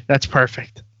 okay. That's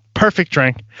perfect. Perfect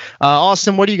drink.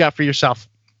 Austin, what do you got for yourself?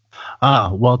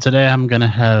 Well, today I'm going to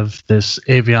have this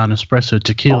Avion Espresso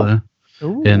Tequila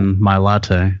in my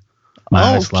latte.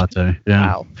 My iced latte.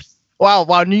 Yeah.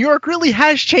 Wow. New York really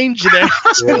has changed it.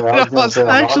 Actually,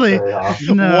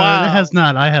 no, it has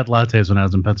not. I had lattes when I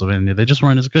was in Pennsylvania. They just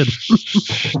weren't as good.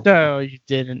 No, you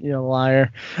didn't. You're a liar.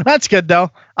 That's good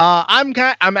though.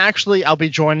 I'll be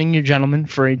joining you gentlemen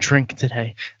for a drink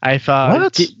today. I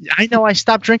know I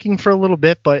stopped drinking for a little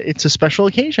bit, but it's a special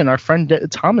occasion. Our friend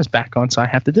Tom is back on, so I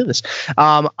have to do this.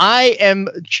 I am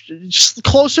just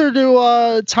closer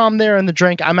to Tom there in the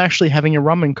drink. I'm actually having a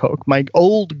rum and Coke, my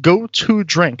old go-to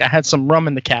drink. I had some rum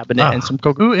in the cabinet and some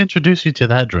Coke. Who introduced you to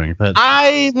that drink?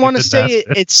 I want to say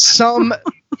it's some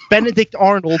Benedict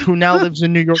Arnold who now lives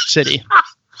in New York City.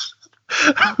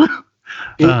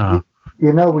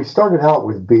 We started out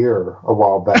with beer a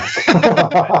while back.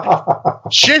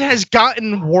 Shit has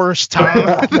gotten worse, Tom.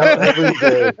 Every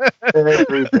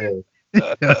day.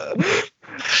 That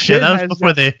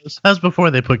was before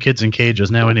they put kids in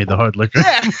cages. Now we need the hard liquor.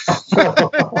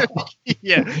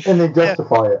 Yeah. And they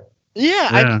justify it.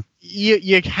 Yeah.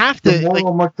 You have to. The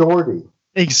moral majority.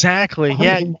 Exactly. Oh,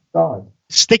 yeah. God.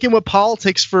 Sticking with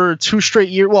politics for 2 straight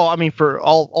years. Well, I mean, for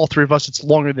all 3 of us, it's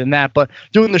longer than that. But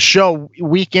doing the show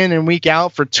week in and week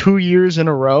out for 2 years in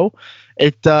a row,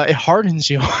 it hardens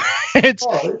you. It's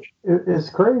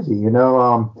crazy.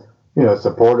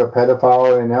 Support a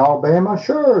pedophile in Alabama?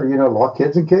 Sure. Lock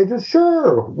kids in cages?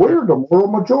 Sure. We're the moral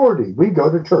majority. We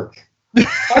go to church.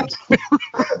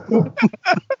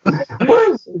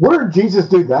 Where did Jesus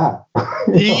do that?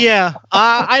 Yeah,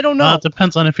 I don't know. It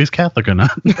depends on if he's Catholic or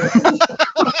not.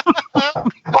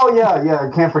 Oh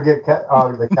yeah. Can't forget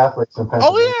the Catholics in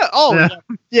Pennsylvania.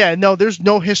 Yeah. No, there's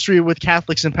no history with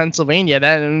Catholics in Pennsylvania.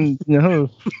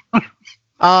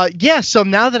 So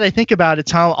now that I think about it,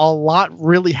 Tom, a lot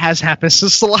really has happened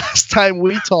since the last time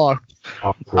we talked.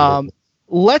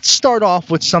 Let's start off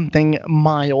with something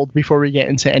mild before we get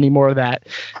into any more of that.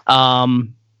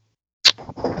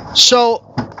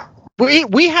 So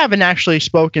we haven't actually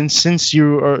spoken since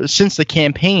the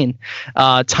campaign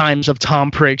times of Tom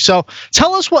Prigg. So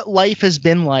tell us what life has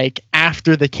been like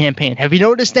after the campaign. Have you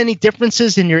noticed any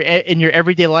differences in your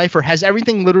everyday life, or has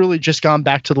everything literally just gone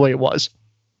back to the way it was?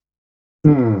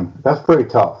 That's pretty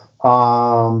tough.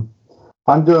 I'm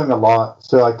doing a lot.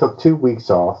 So I took 2 weeks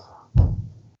off.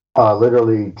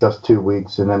 Literally just 2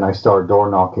 weeks, and then I started door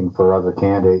knocking for other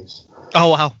candidates. Oh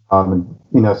wow!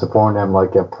 Supporting them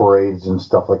like at parades and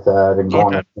stuff like that, and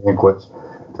going to banquets.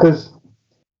 Because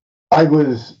I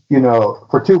was,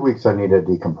 for 2 weeks I needed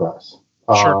to decompress.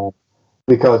 Sure.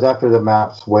 Because after the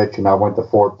map switch and I went to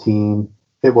 14,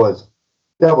 that was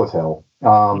hell.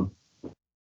 I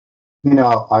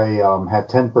had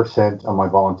 10% of my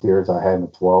volunteers. I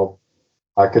had 12.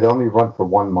 I could only run for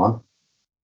 1 month.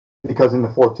 Because in the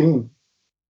 14,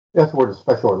 that's where the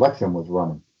special election was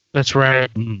running. That's right.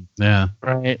 Yeah.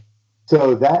 Right.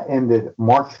 So that ended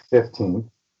March 15th.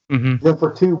 Mm-hmm. Then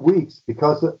for 2 weeks,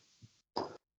 for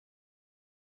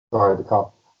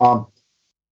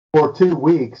 2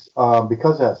 weeks,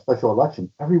 because of that special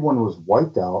election, everyone was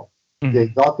wiped out. Mm-hmm. They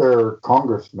got their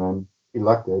congressman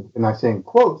elected, and I say in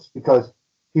quotes because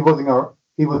he was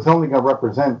only going to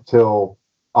represent till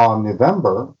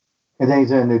November, and then he's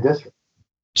in a new district.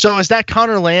 So is that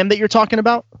Connor Lamb that you're talking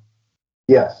about?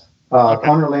 Yes.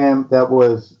 Connor Lamb, that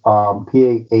was PA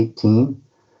 18.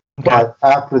 Okay. But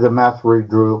after the math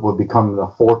redrew, it would become the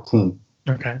 14th.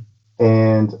 Okay.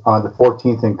 And the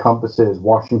 14th encompasses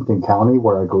Washington County,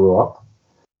 where I grew up.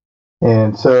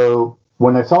 And so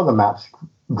when I saw the maps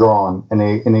drawn, and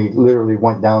they literally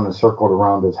went down and circled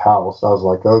around his house, I was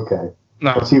like, okay,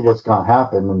 let's see what's going to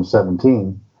happen in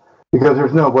 17. Because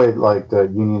there's no way like the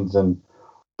unions and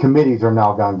committees are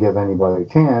now going to give anybody a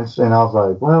chance. And I was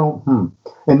like, well,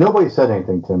 And nobody said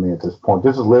anything to me at this point.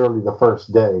 This is literally the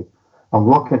first day. I'm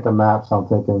looking at the maps. I'm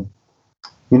thinking,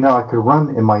 I could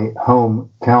run in my home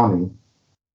county.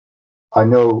 I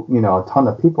know, a ton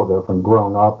of people there from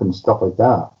growing up and stuff like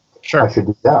that. Sure. I should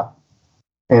do that.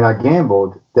 And I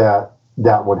gambled that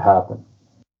would happen.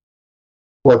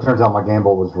 Well, it turns out my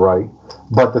gamble was right.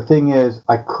 But the thing is,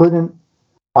 I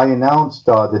announced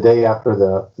the day after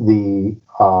the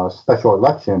special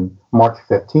election, March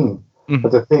 15th. Mm-hmm.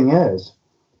 But the thing is,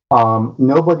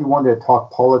 nobody wanted to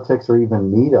talk politics or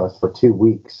even meet us for 2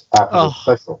 weeks after the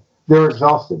special. They're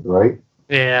exhausted, right?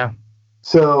 Yeah.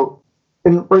 So,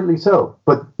 and rightly so.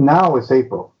 But now it's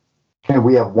April, and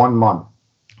we have 1 month.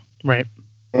 Right.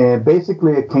 And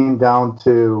basically, it came down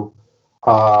to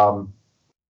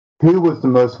who was the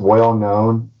most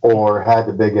well-known or had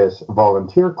the biggest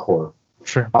volunteer corps.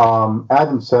 Sure.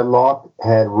 Adam Sedlock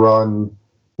had run.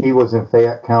 He was in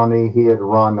Fayette County. He had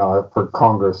run for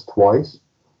Congress twice,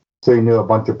 so he knew a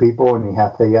bunch of people, and he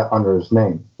had Fayette under his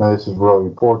name. Now, this is really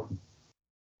important.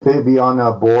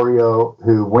 Fabiana Borio,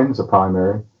 who wins the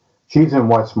primary, she's in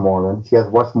Westmoreland. She has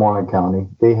Westmoreland County.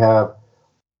 They have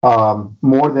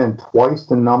more than twice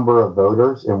the number of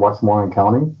voters in Westmoreland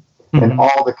County, mm-hmm. and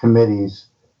all the committee's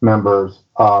members,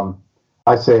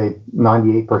 I say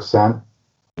 98%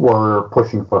 were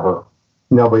pushing for her.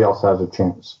 Nobody else has a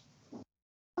chance.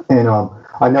 And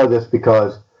I know this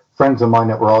because friends of mine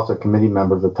that were also committee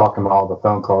members are talking about all the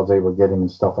phone calls they were getting and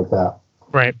stuff like that.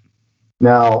 Right.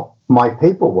 Now, my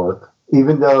paperwork,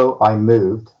 even though I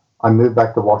moved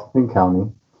back to Washington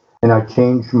County, and I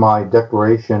changed my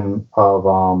declaration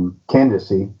of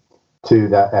candidacy to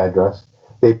that address.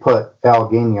 They put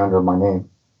Allegheny under my name.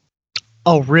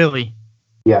 Oh, really?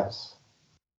 Yes.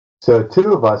 So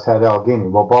 2 of us had Allegheny.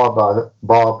 Well,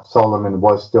 Bob Solomon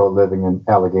was still living in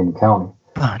Allegheny County.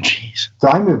 Oh, jeez. So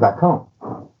I moved back home.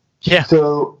 Yeah.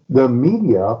 So the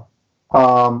media,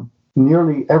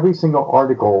 nearly every single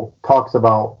article talks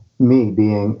about me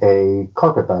being a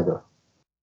carpetbagger.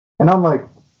 And I'm like,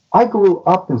 I grew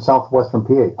up in southwestern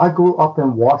PA. I grew up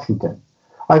in Washington.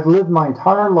 I've lived my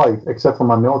entire life, except for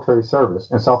my military service,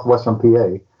 in southwestern PA,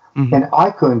 mm-hmm. and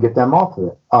I couldn't get them off of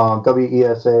it.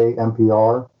 WESA,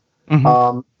 NPR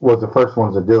mm-hmm. Was the first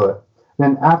ones to do it.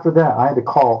 And then after that, I had to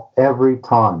call every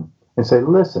time and say,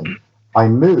 listen, I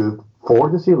moved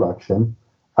for this election.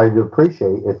 I'd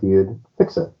appreciate if you'd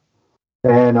fix it.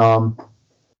 And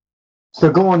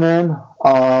so going in,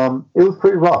 it was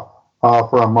pretty rough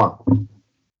for a month.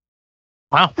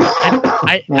 Wow,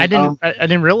 I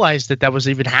didn't realize that was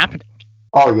even happening.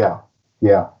 Oh yeah.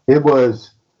 It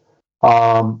was.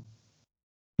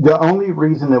 The only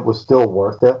reason it was still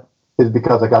worth it is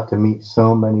because I got to meet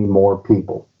so many more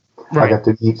people. Right. I got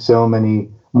to meet so many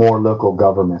more local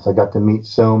governments. I got to meet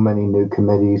so many new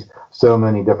committees, so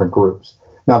many different groups.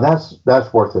 Now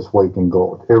that's worth its weight in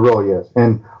gold. It really is,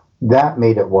 and that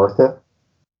made it worth it.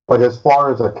 But as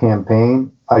far as a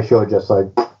campaign, I just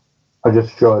said,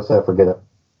 forget it.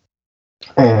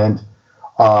 And,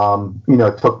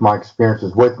 took my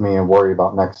experiences with me and worry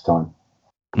about next time.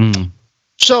 Mm.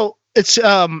 So it's,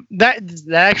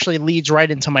 that actually leads right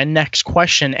into my next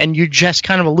question. And you just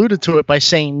kind of alluded to it by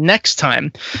saying next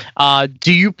time.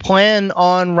 Do you plan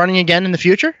on running again in the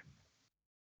future?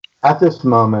 At this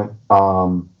moment,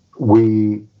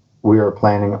 we are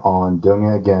planning on doing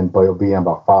it again, but it'll be in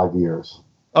about 5 years.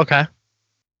 Okay.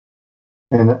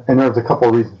 And there's a couple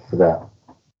of reasons for that.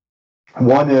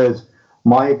 One is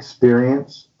my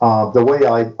experience, the way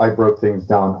I broke things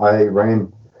down. I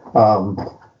ran,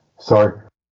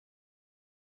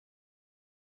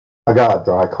 I got a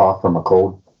dry cough from a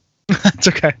cold. It's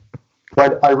okay.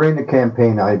 But I ran the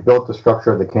campaign. I built the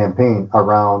structure of the campaign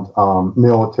around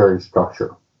military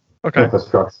structure,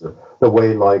 infrastructure. The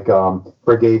way like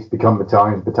brigades become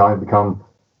battalions, battalions become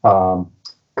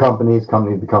companies,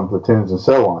 companies become platoons, and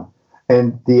so on.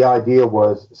 And the idea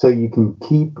was so you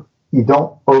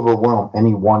don't overwhelm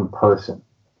any one person,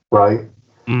 right?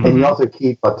 Mm-hmm. And you also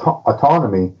keep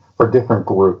autonomy for different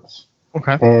groups.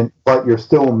 Okay. But you're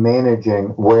still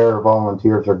managing where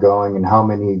volunteers are going and how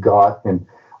many you got and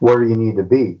where you need to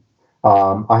be.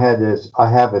 I have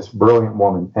this brilliant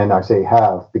woman, and I say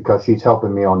have because she's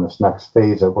helping me on this next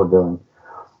phase that we're doing,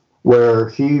 where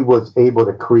she was able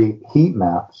to create heat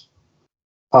maps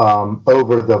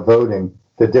over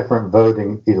the different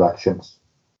voting elections.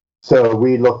 So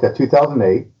we looked at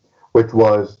 2008, which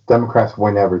was Democrats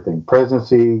win everything,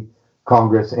 presidency,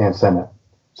 Congress, and Senate.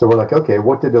 So we're like, okay,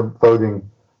 what did the voting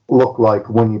look like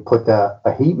when you put a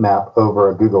heat map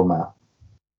over a Google map?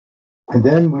 And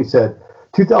then we said,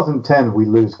 2010, we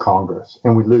lose Congress,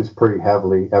 and we lose pretty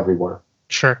heavily everywhere.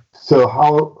 Sure. So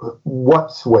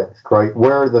what switched, right?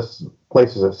 Where are the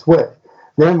places that switched?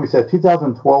 Then we said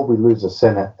 2012, we lose the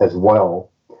Senate as well,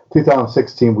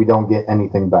 2016, we don't get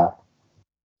anything back.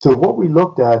 So what we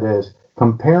looked at is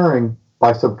comparing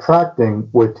by subtracting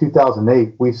with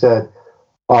 2008, we said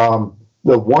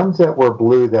the ones that were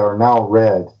blue that are now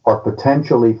red are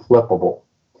potentially flippable.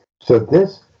 So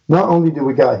this, not only do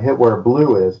we got hit where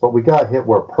blue is, but we got hit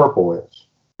where purple is.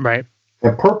 Right.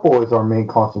 And purple is our main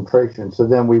concentration. So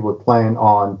then we would plan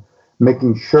on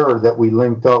making sure that we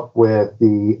linked up with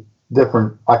the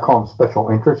different, I call them special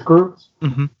interest groups,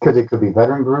 because it could be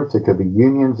veteran groups, it could be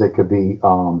unions, it could be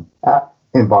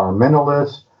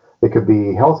environmentalists, it could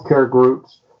be healthcare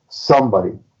groups,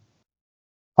 somebody.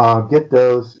 Get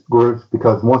those groups,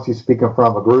 because once you speak in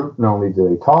front of a group, not only do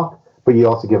they talk, but you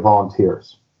also get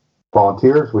volunteers.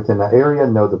 Volunteers within the area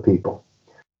know the people.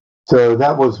 So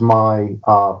that was my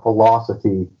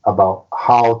philosophy about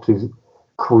how to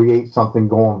create something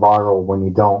going viral when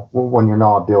you're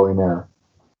not a billionaire.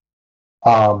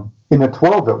 In the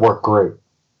 12, it worked great.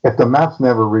 If the maps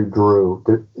never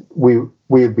redrew, we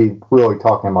would be really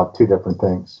talking about two different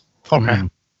things. Okay.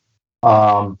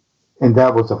 And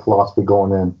that was the philosophy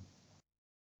going in.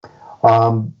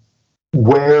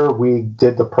 Where we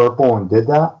did the purple and did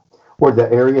that, or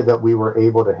the area that we were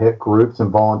able to hit groups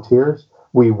and volunteers,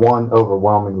 we won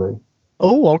overwhelmingly.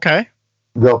 Oh, okay.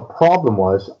 The problem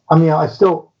was, I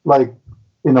still,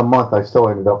 in a month, I still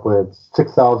ended up with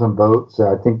 6,000 votes.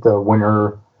 I think the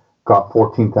winner got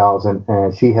 14,000,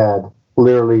 and she had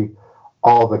literally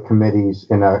all the committees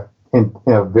in a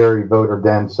very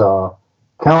voter-dense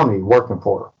county working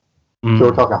for her. So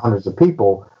we're talking hundreds of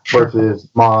people versus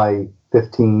my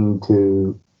 15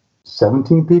 to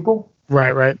 17 people.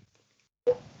 Right.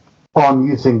 I'm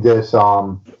using this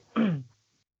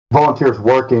volunteers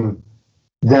working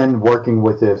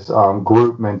with this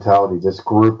group mentality, this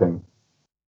grouping,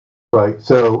 right?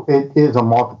 So it is a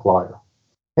multiplier,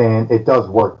 and it does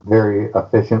work very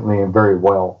efficiently and very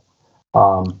well.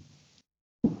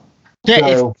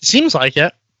 It seems like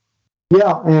it.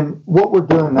 Yeah, and what we're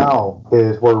doing now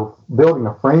is we're building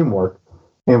a framework,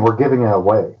 and we're giving it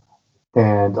away.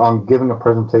 And I'm giving a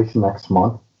presentation next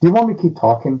month. Do you want me to keep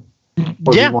talking?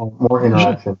 Or do you want more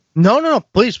interaction? No.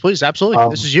 Please, absolutely.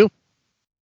 This is you.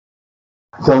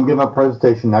 So I'm giving a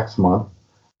presentation next month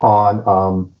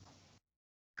on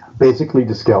basically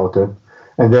the skeleton.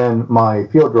 And then my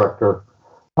field director,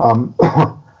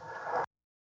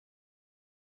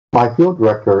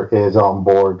 is on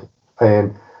board,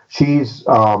 and she's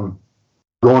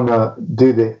going to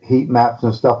do the heat maps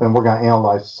and stuff, and we're going to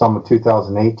analyze some of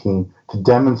 2018 to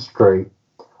demonstrate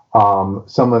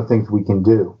some of the things we can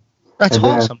do. That's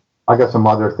awesome. I got some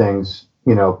other things,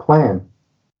 planned.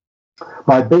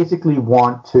 But I basically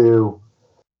want to,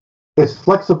 it's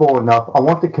flexible enough. I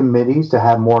want the committees to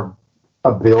have more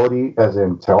ability as an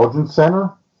intelligence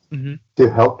center to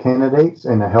help candidates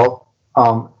and to help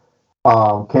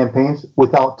campaigns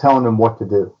without telling them what to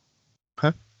do.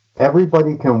 Okay.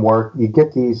 Everybody can work. You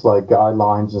get these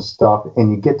guidelines and stuff,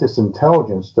 and you get this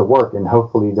intelligence to work, and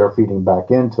hopefully they're feeding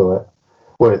back into it.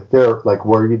 Where they're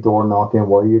where are you door knocking?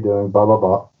 What are you doing? Blah, blah,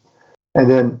 blah. And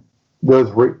then those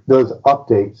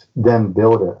updates then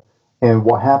build it. And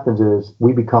what happens is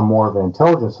we become more of an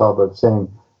intelligence hub of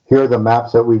saying, here are the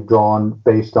maps that we've drawn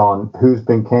based on who's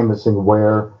been canvassing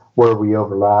where we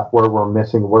overlap, where we're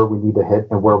missing, where we need to hit,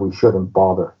 and where we shouldn't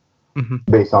bother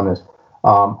based on this.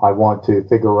 I want to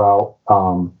figure out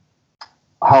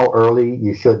how early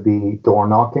you should be door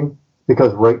knocking,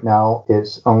 because right now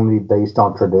it's only based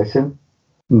on tradition,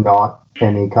 not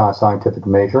any kind of scientific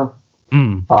measure.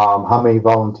 How many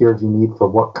volunteers you need for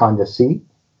what kind of seat.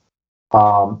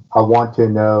 I want to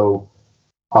know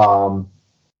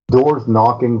doors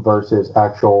knocking versus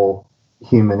actual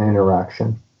human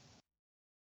interaction.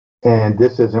 And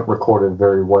this isn't recorded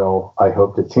very well. I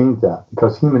hope to change that,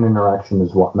 because human interaction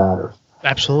is what matters.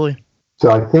 Absolutely. So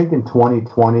I think in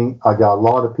 2020, I got a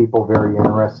lot of people very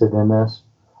interested in this.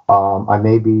 I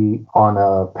may be on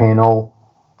a panel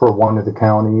for one of the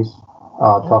counties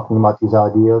talking about these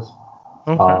ideas.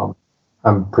 Okay.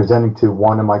 I'm presenting to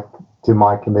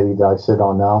my committee that I sit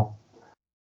on now.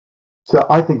 So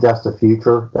I think that's the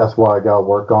future. That's what I got to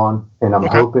work on, and I'm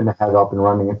hoping to have up and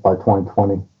running it by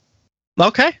 2020.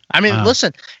 Okay.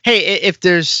 Listen, hey, if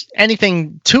there's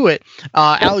anything to it,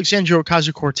 Alexandria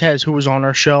Ocasio-Cortez, who was on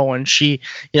our show, and she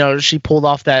pulled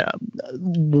off that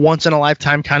once in a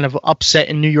lifetime kind of upset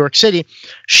in New York City.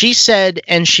 She said,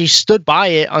 and she stood by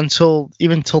it until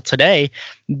today,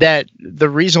 that the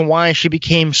reason why she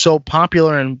became so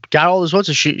popular and got all those votes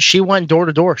is she went door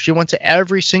to door. She went to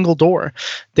every single door.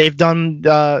 They've done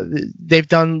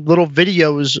little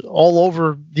videos all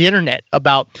over the internet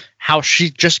about how she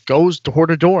just goes door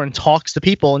to door and talks to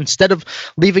people instead of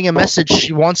leaving a message.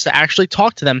 She wants to actually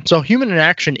talk to them. So human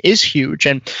interaction is huge,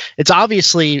 and it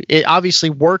obviously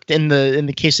worked in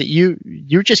the case that you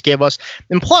just gave us.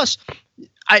 And plus,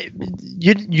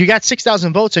 you got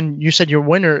 6,000 votes, and you said your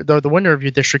winner, the winner of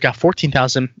your district, got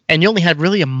 14,000, and you only had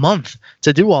really a month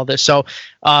to do all this. So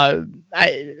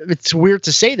it's weird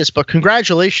to say this, but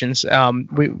congratulations.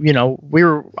 We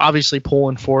were obviously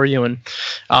pulling for you, and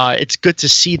it's good to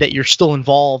see that you're still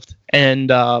involved and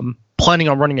planning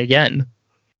on running again.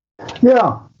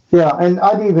 Yeah, and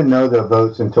I didn't even know the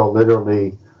votes until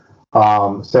literally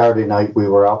Saturday night. We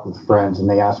were out with friends, and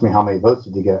they asked me how many votes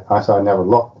did you get. I said I never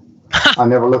looked. I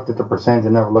never looked at the percentage. I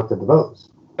never looked at the votes.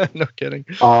 No kidding.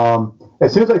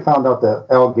 As soon as I found out that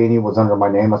Allegheny was under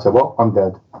my name, I said, well, I'm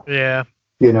dead. Yeah.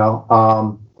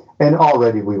 And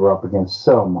already we were up against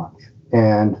so much.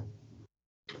 And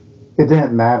it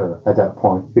didn't matter at that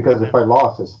point, because if I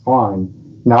lost, it's fine.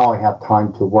 Now I have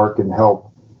time to work and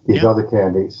help these other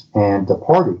candidates and the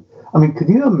party. I mean, could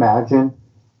you imagine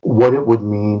what it would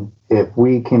mean if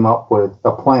we came up with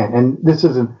a plan? And this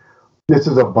is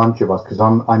a bunch of us, because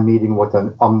I'm meeting with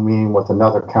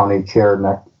another county chair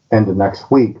end of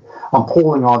next week. I'm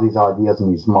pulling all these ideas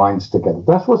and these minds together.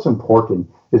 That's what's important,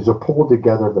 is to pull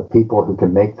together the people who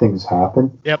can make things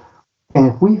happen. Yep. And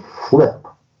if we flip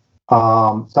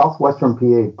Southwestern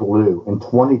PA blue in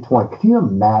 2020, can you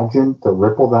imagine the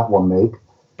ripple that will make?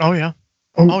 Oh yeah.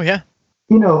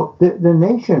 The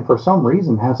nation for some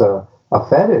reason has a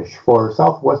fetish for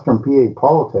Southwestern PA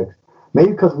politics.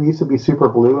 Maybe because we used to be super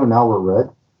blue and now we're red.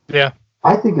 Yeah.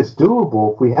 I think it's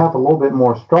doable if we have a little bit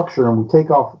more structure and we take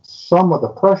off some of the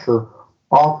pressure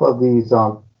off of these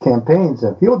campaigns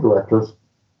and field directors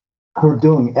who are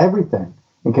doing everything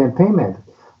in campaign management.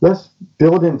 Let's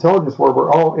build intelligence where we're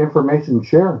all information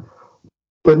sharing,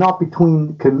 but not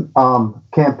between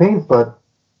campaigns, but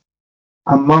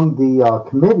among the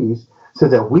committees, so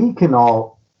that we can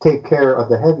all take care of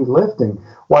the heavy lifting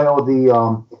while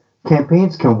the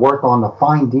campaigns can work on the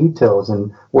fine details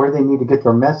and where they need to get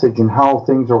their message and how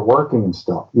things are working and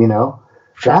stuff.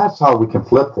 That's how we can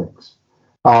flip things.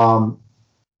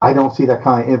 I don't see that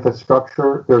kind of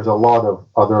infrastructure. There's a lot of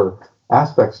other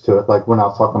aspects to it. Like when I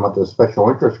was talking about the special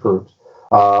interest groups,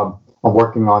 I'm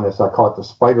working on this, I call it the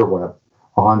spider web,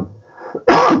 on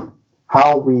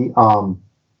how we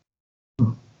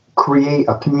create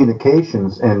a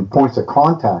communications and points of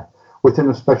contact within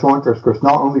the special interest groups,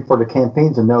 not only for the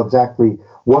campaigns and know exactly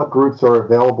what groups are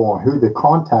available and who to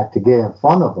contact to get in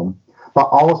front of them, but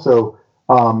also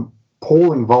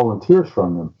polling volunteers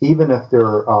from them, even if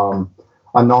they're a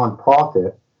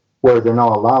nonprofit where they're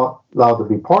not allowed to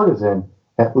be partisan.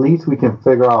 At least we can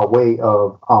figure out a way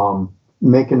of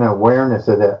making an awareness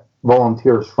so that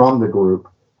volunteers from the group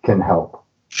can help.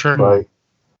 Sure. Right.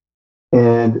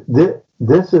 And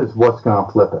this is what's going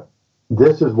to flip it.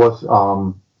 This is what's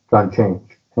going to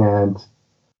change. And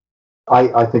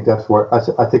I think that's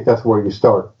where you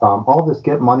start. All this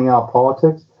get money out of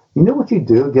politics. You know what you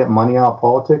do? Get money out of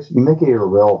politics. You make it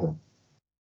irrelevant.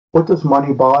 What does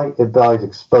money buy? It buys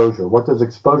exposure. What does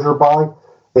exposure buy?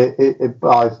 It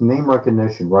buys name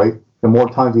recognition, right? The more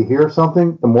times you hear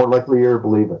something, the more likely you're to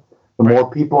believe it. The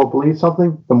more people believe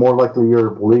something, the more likely you're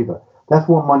to believe it. That's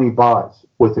what money buys,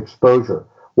 with exposure.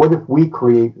 What if we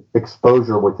create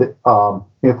exposure with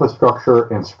infrastructure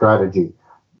and strategy?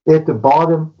 At the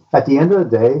bottom, at the end of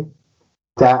the day,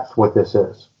 that's what this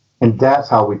is. And that's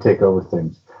how we take over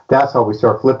things. That's how we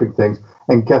start flipping things.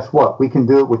 And guess what? We can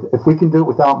do it if we can do it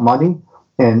without money,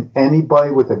 and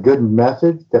anybody with a good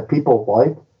message that people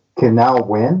like can now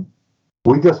win.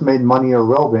 We just made money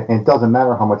irrelevant, and it doesn't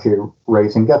matter how much you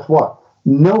raise. And guess what?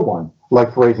 No one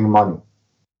likes raising money.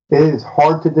 It is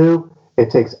hard to do. It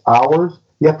takes hours.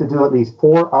 You have to do at least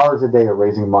 4 hours a day of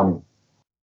raising money.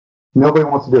 Nobody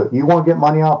wants to do it. You want to get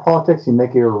money out of politics, you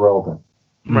make it irrelevant.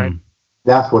 Right.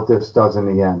 That's what this does in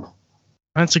the end.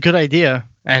 That's a good idea,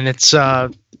 and it's.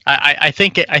 I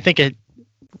think it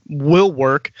will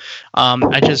work.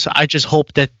 I just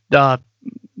hope that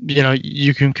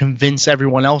you can convince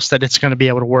everyone else that it's going to be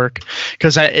able to work,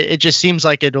 because it just seems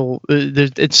like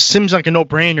it seems like a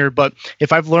no-brainer. But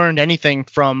if I've learned anything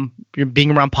from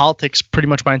being around politics pretty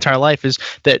much my entire life, is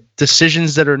that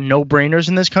decisions that are no-brainers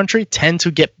in this country tend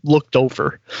to get looked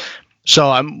over.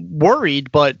 So I'm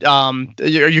worried, but are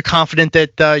you confident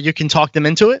that you can talk them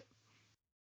into it?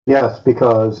 Yes,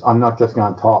 because I'm not just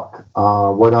going to talk.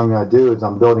 What I'm going to do is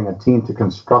I'm building a team to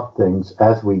construct things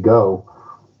as we go.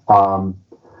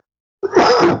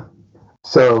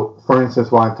 So, for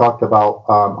instance, when I talked about,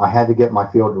 I had to get my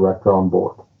field director on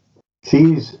board.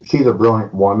 She's a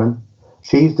brilliant woman,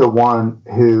 she's the one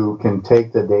who can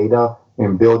take the data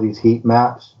and build these heat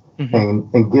maps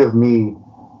and give me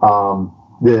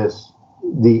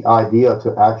the idea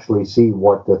to actually see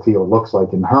what the field looks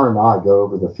like. And her and I go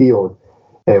over the field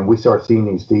and we start seeing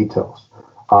these details.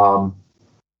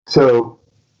 So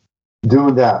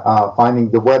doing that, finding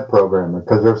the web programmer,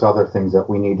 because there's other things that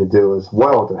we need to do as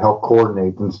well to help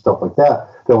coordinate and stuff like that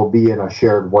will be in a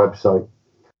shared website.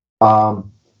 So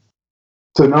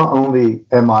not only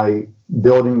am I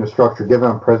building the structure, giving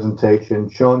them a presentation,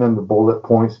 showing them the bullet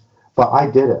points, but I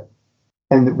did it.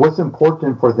 And what's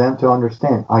important for them to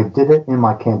understand, I did it in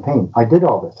my campaign. I did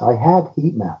all this. I had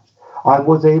heat maps. I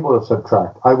was able to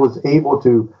subtract. I was able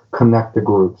to connect the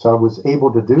groups. I was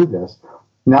able to do this.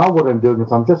 Now what I'm doing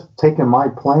is I'm just taking my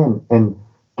plan and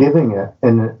giving it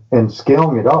and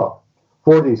scaling it up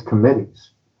for these committees.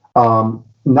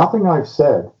 Nothing I've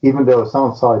said, even though it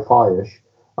sounds sci-fi-ish,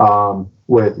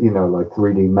 with, like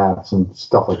 3D maps and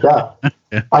stuff like that,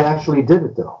 I actually did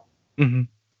it though. Mm-hmm.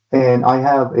 And I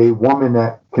have a woman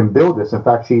that can build this. In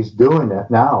fact, she's doing it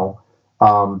now,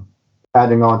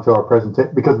 adding on to our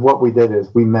presentation, because what we did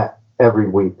is we met every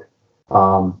week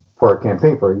for a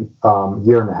campaign for a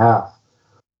year and a half.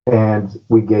 And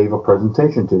we gave a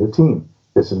presentation to the team.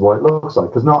 This is what it looks like.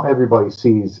 Because not everybody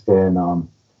sees in,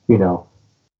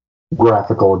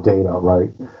 graphical data,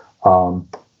 right?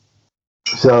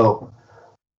 So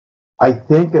I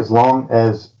think as long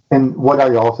as, and what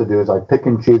I also do is I pick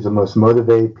and choose the most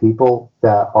motivated people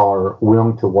that are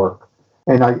willing to work.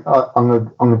 And I'm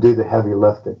gonna do the heavy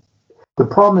lifting. The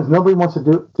problem is nobody wants to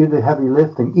do the heavy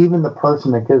lifting, even the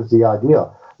person that gives the idea.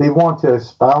 They want to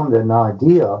expound an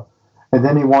idea, and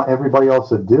then they want everybody else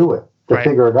to do it, to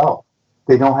figure it out.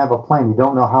 They don't have a plan. They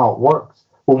don't know how it works.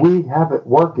 Well, we have it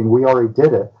working. We already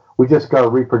did it. We just got to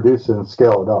reproduce it and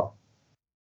scale it up.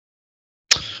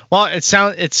 Well, it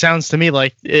sounds to me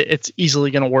like it's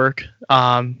easily going to work.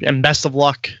 And best of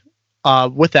luck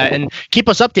with that. And keep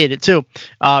us updated too,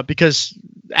 because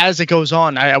as it goes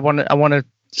on, I want to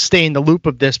stay in the loop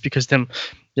of this, because then,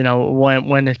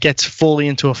 when it gets fully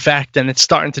into effect and it's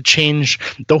starting to change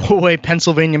the way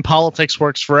Pennsylvania politics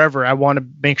works forever, I want to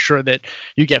make sure that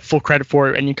you get full credit for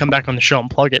it and you come back on the show and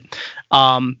plug it.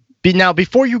 Now,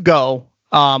 before you go,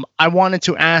 I wanted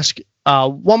to ask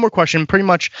one more question, pretty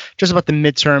much just about the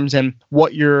midterms and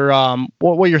what your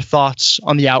thoughts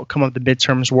on the outcome of the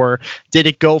midterms were. Did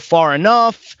it go far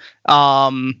enough?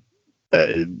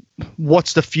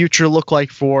 What's the future look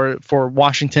like for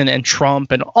Washington and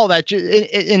Trump and all that?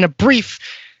 In a brief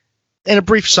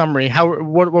summary,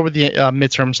 what were the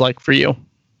midterms like for you?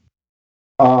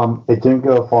 It didn't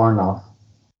go far enough.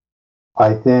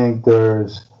 I think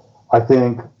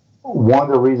one of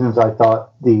the reasons I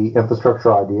thought the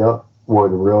infrastructure idea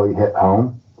would really hit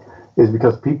home is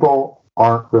because people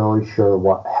aren't really sure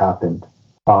what happened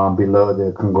below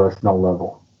the congressional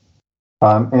level.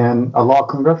 And a lot of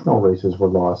congressional races were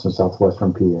lost in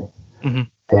southwestern PA.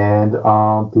 Mm-hmm. And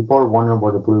people are wondering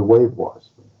where the blue wave was.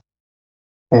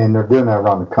 And they're doing that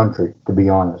around the country, to be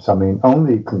honest. I mean,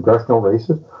 only congressional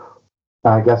races,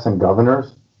 I guess, and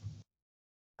governors,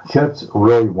 ships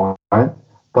really went,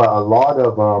 but a lot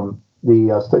of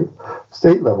the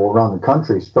state level around the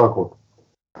country struggled.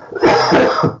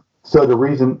 So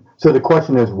the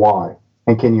question is why,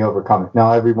 and can you overcome it?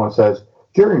 Now everyone says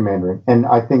gerrymandering, and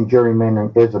I think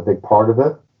gerrymandering is a big part of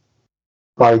it.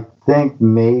 But I think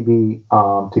maybe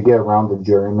to get around the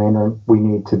gerrymandering, we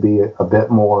need to be a bit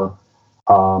more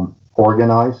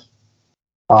organized.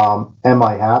 Am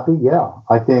I happy? Yeah.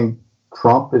 I think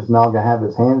Trump is now going to have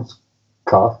his hands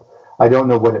cuffed. I don't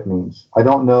know what it means. I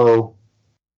don't know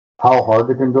how hard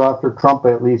they're going to go after Trump,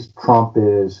 but at least Trump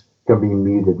is going to be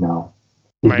muted now.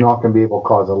 He's not going to be able to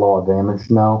cause a lot of damage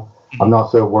now. I'm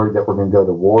not so worried that we're going to go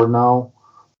to war now.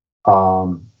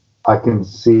 I can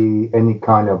see any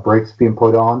kind of brakes being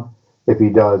put on if he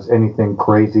does anything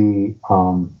crazy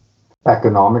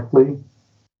economically.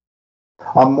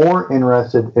 I'm more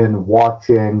interested in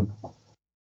watching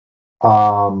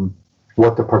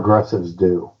what the progressives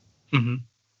do. Mm-hmm.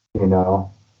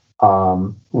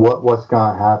 What's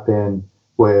going to happen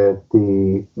with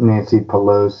the Nancy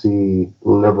Pelosi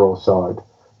liberal side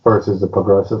versus the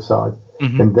progressive side.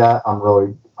 Mm-hmm. And that I'm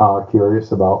really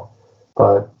curious about.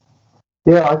 But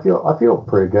yeah, I feel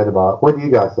pretty good about it. What do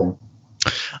you guys think?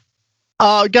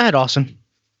 Go ahead, Austin.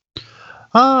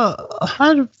 I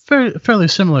had a fairly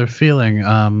similar feeling.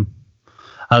 I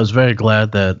was very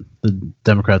glad that the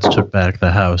Democrats took back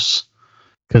the House,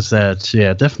 because that,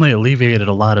 definitely alleviated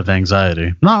a lot of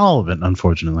anxiety. Not all of it,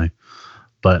 unfortunately,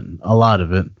 but a lot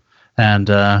of it. And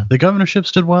the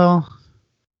governorships did well.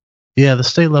 Yeah, the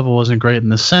state level wasn't great,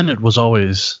 and the Senate was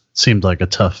always seemed like a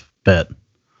tough bet.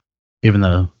 Even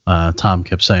though Tom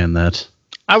kept saying that.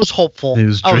 I was hopeful.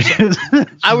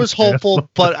 I was hopeful,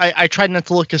 but I tried not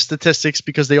to look at statistics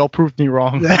because they all proved me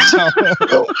wrong.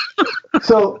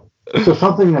 So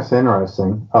something that's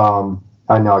interesting.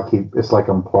 I know it's like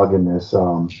I'm plugging this.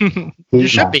 You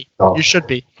should be. Stuff. You should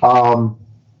be.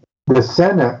 The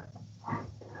Senate,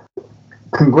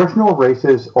 congressional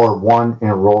races are won in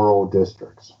rural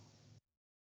districts,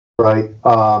 right?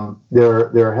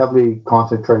 They're heavily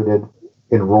concentrated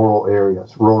in rural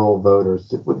areas, rural voters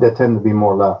that tend to be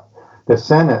more left. The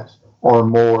Senates are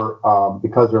more,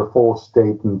 because they're full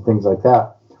state and things like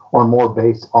that, are more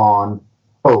based on.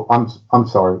 Oh, I'm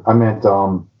sorry. I meant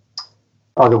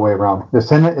other way around. The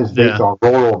Senate is based on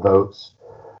rural votes.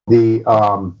 The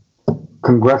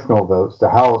congressional votes, the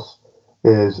House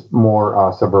is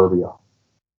more suburban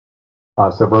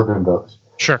votes.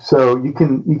 Sure. So you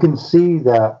can see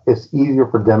that it's easier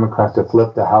for Democrats to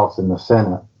flip the House and the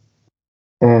Senate.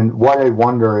 And what I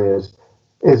wonder is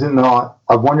it not?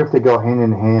 I wonder if they go hand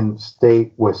in hand,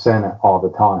 state with Senate all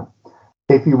the time.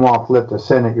 If you want to flip the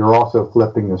Senate, you're also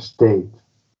flipping the state.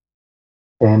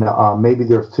 And maybe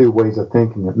there's two ways of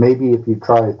thinking it. Maybe if you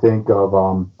try to think of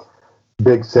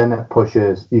big Senate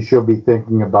pushes, you should be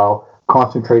thinking about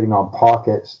concentrating on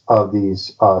pockets of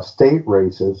these state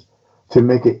races to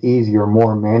make it easier,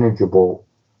 more manageable,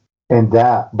 and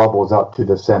that bubbles up to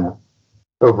the Senate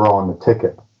overall on the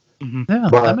ticket. Mm-hmm. Yeah,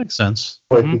 but that makes sense.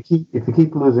 But if you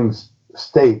keep losing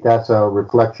state, that's a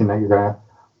reflection that you're going to,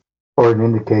 or an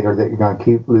indicator that you're going to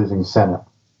keep losing Senate.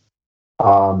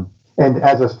 And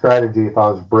as a strategy, if I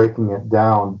was breaking it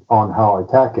down on how I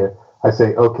attack it, I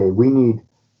say, okay, we need,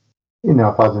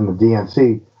 if I was in the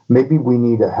DNC, maybe we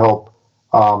need to help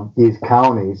these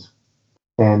counties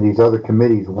and these other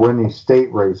committees win these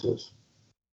state races.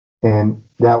 And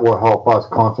that will help us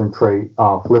concentrate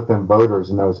flipping voters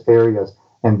in those areas.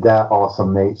 And that also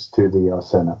mates to the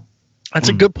Senate. That's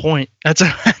a good point. That's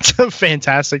a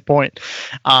fantastic point.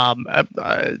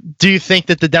 Do you think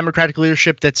that the Democratic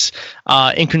leadership that's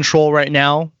in control right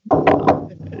now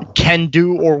can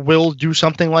do or will do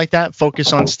something like that?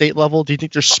 Focus on state level. Do you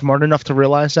think they're smart enough to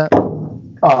realize that?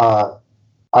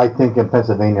 I think in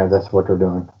Pennsylvania that's what they're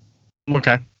doing.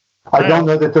 Okay. I don't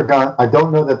know that they're going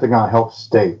to help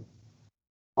state.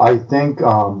 I think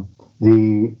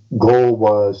the goal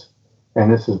was,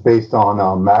 and this is based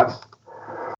on maps.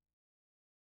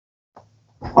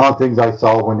 On things I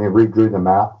saw when they redrew the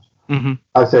maps,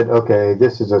 I said, okay,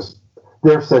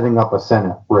 they're setting up a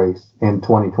Senate race in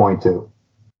 2022.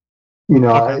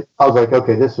 Okay. I was like,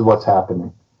 okay, this is what's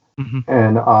happening.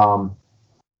 And,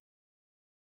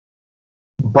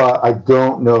 but I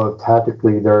don't know if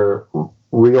tactically they're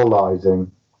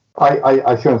realizing,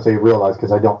 I shouldn't say realize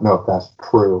because I don't know if that's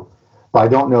true, but I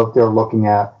don't know if they're looking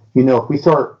at, if we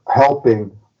start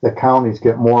helping the counties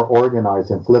get more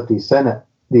organized and flip these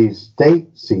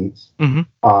state seats,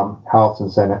 House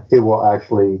and Senate, it will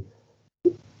actually,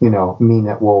 mean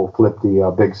it will flip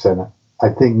the big Senate. I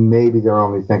think maybe they're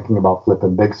only thinking about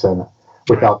flipping big Senate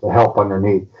without the help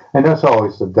underneath. And that's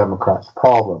always the Democrats'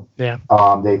 problem. Yeah.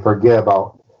 They forget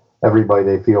about everybody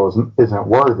they feel isn't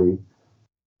worthy,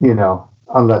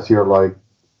 unless you're like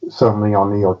suddenly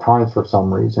on New York Times for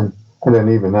some reason. And then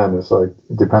even then, it's like,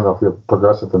 it depends on if you're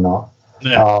progressive or not.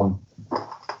 Yeah.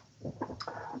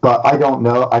 But I don't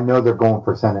know. I know they're going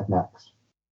for Senate next.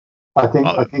 I think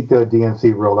the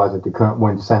DNC realized that they couldn't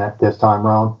win Senate this time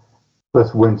around.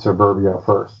 Let's win suburbia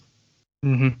first.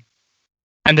 Mm-hmm.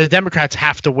 And the Democrats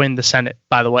have to win the Senate,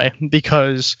 by the way,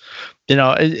 because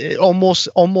it almost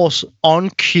on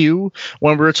cue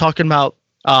when we were talking about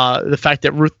the fact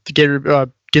that Ruth Bader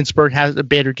Ginsburg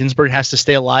has to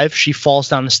stay alive. She falls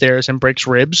down the stairs and breaks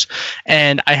ribs,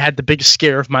 and I had the biggest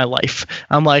scare of my life.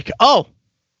 I'm like, oh.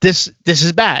 This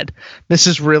is bad. This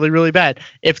is really, really bad.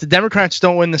 If the Democrats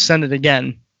don't win the Senate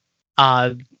again,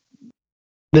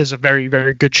 there's a very,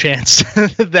 very good chance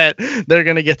that they're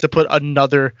going to get to put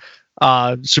another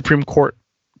Supreme Court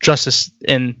justice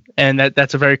in, and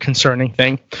that's a very concerning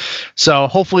thing. So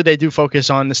hopefully they do focus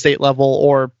on the state level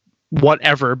or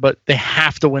whatever, but they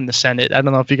have to win the Senate. I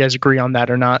don't know if you guys agree on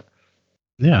that or not.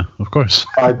 Yeah, of course.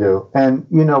 I do. And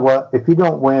you know what? If you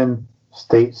don't win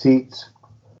state seats,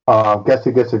 guess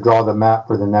who gets to draw the map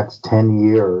for the next 10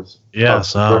 years?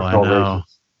 Yes, I know.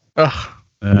 Yeah.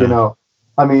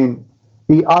 I mean,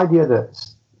 the idea that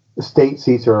state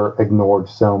seats are ignored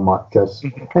so much,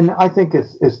 and I think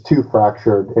it's too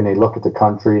fractured, and they look at the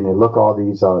country, and they look at all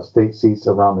these state seats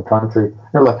around the country,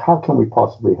 they're like, how can we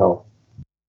possibly help?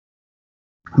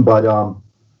 But, I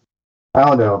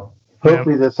don't know.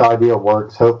 Hopefully this idea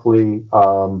works. Hopefully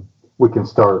we can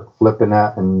start flipping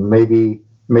that, and maybe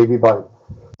by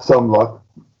some luck.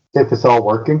 If it's all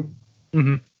working,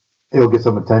 it'll get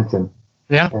some attention.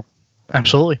 Yeah,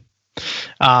 absolutely.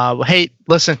 Hey,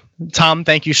 listen, Tom,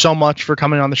 thank you so much for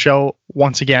coming on the show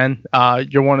once again.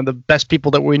 You're one of the best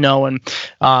people that we know, and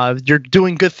you're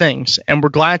doing good things. And we're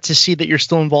glad to see that you're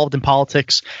still involved in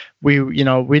politics. We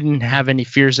didn't have any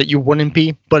fears that you wouldn't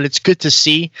be, but it's good to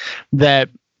see that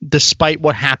despite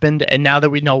what happened, and now that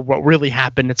we know what really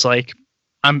happened, it's like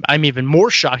I'm even more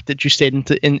shocked that you stayed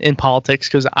in politics,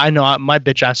 because I know my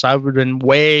bitch ass, I would have been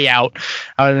way out.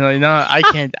 I was like, no,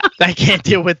 I can't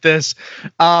deal with this.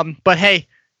 But hey,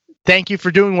 thank you for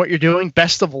doing what you're doing.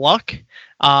 Best of luck.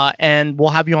 And we'll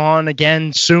have you on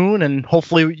again soon, and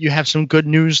hopefully you have some good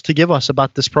news to give us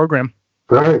about this program.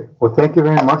 Great. Well, thank you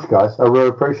very much, guys. I really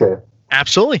appreciate it.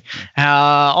 Absolutely.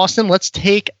 Austin, let's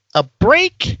take a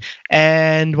break,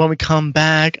 and when we come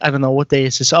back, I don't know what day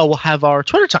is this. We'll have our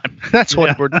Twitter time. That's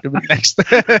what we're doing next.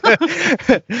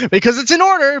 Because it's in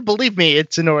order. Believe me,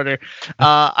 it's in order.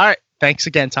 All right. Thanks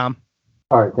again, Tom.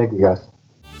 All right. Thank you, guys.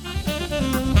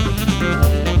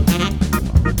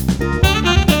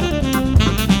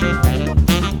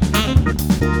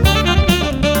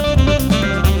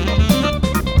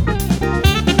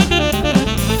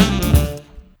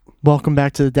 Welcome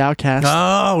back to the Dowcast.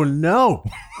 Oh, no.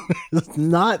 It's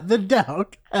not the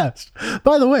Dowcast.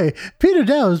 By the way, Peter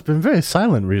Dow has been very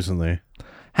silent recently.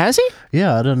 Has he?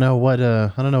 Yeah, I don't know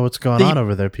what's going on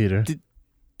over there, Peter. Did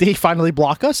he finally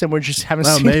block us and we're just haven't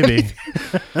seen maybe.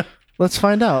 Let's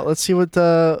find out. Let's see what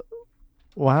the...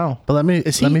 Wow. But let me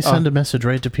send a message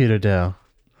right to Peter Dow.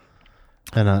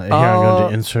 And here I'm going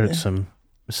to insert some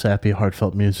sappy,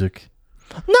 heartfelt music.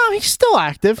 No, he's still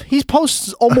active. He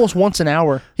posts almost once an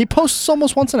hour.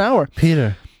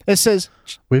 Peter. It says,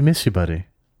 we miss you, buddy.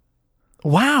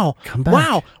 Wow. Come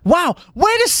back. Wow.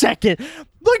 Wait a second.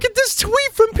 Look at this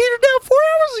tweet from Peter Dow 4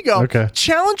 hours ago. Okay.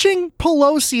 Challenging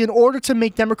Pelosi in order to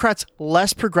make Democrats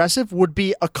less progressive would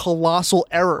be a colossal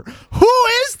error. Who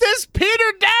is this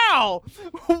Peter Dow?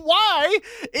 Why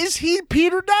is he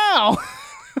Peter Dow?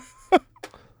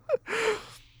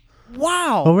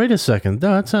 Wow. Oh, wait a second.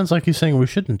 No, that sounds like he's saying we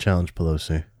shouldn't challenge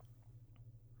Pelosi.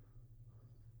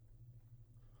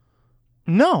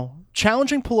 No.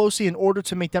 Challenging Pelosi in order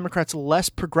to make Democrats less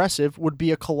progressive would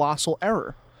be a colossal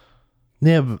error.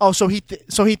 Yeah. But, so he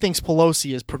thinks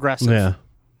Pelosi is progressive. Yeah.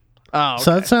 Oh, okay.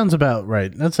 So that sounds about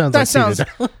right. That sounds.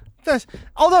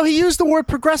 Although he used the word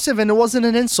progressive and it wasn't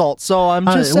an insult, so I'm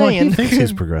just saying. Well, he thinks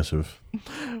he's progressive.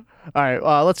 All right,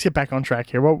 let's get back on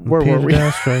track here. Where were we? Peter Dow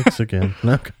strikes again.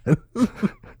 Okay.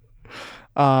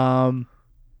 I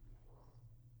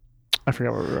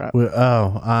forgot where we were at.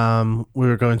 We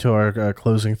were going to our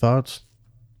closing thoughts.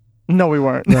 No, we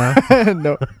weren't. No,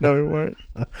 no, we weren't.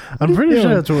 I'm pretty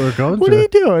sure that's what we're going to. What are you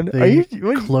doing? Are you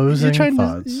closing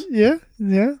thoughts? Yeah.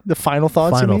 The final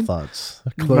thoughts. Final thoughts.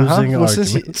 Closing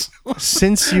arguments.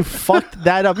 Since you fucked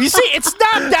that up, you see, it's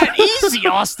not that easy,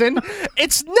 Austin.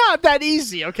 It's not that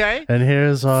easy. Okay. And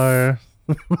here's our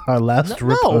last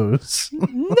repose.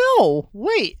 No,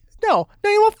 wait. No,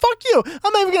 you know what? Fuck you.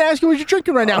 I'm not even going to ask you what you're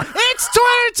drinking right now. It's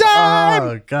Twitter time!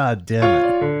 Oh, God damn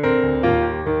it.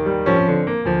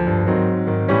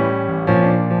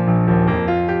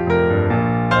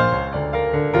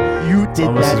 You did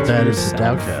almost that as bad to as the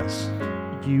yourself.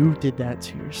 Dowcast. You did that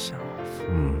to yourself.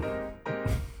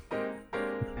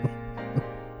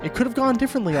 It could have gone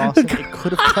differently, Austin. It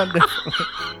could have gone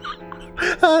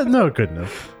differently. No, good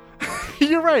enough.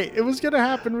 You're right. It was going to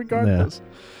happen regardless. Yeah.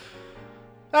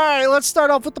 All right, let's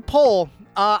start off with the poll.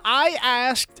 I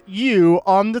asked you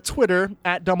on the Twitter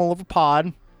at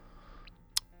DumbAllOverPod,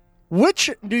 which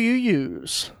do you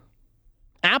use,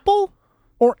 Apple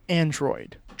or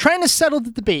Android? Trying to settle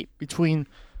the debate between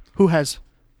who has...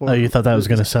 you thought that was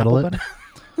going to settle it?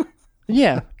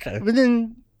 Yeah. Okay. But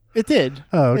then it did.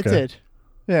 Oh, okay. It did.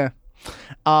 Yeah.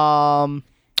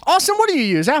 Austin, what do you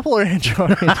use, Apple or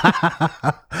Android?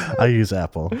 I use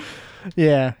Apple.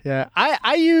 Yeah.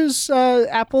 I use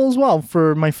Apple as well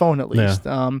for my phone, at least.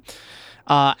 Yeah.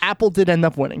 Apple did end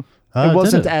up winning. It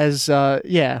wasn't as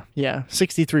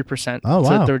 63%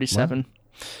 to 37.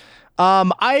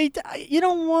 Wow. You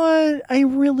know what? I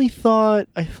really thought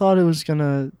it was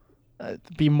gonna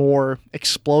be more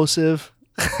explosive.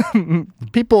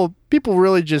 People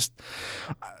really just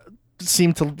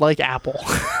seem to like Apple.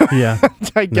 Yeah.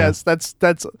 I guess that's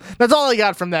all I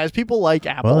got from that is people like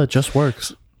Apple. Well, it just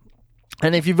works.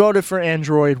 And if you voted for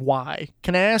Android, why?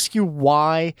 Can I ask you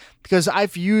why? Because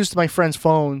I've used my friends'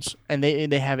 phones and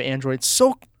they have Android. It's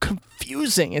so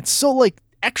confusing. It's so like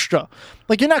extra.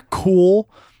 Like you're not cool.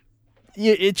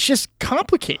 It's just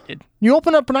complicated. You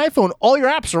open up an iPhone, all your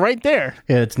apps are right there.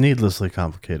 Yeah, it's needlessly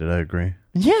complicated. I agree.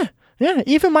 Yeah. Yeah,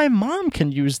 even my mom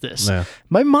can use this. Yeah.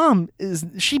 My mom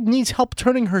she needs help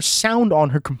turning her sound on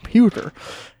her computer.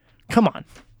 Come on.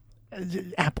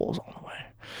 Apple's on the way.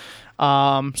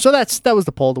 So that was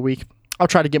the poll of the week. I'll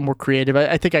try to get more creative.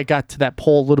 I think I got to that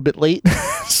poll a little bit late,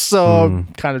 so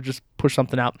kind of just push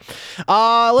something out.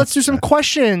 Let's do some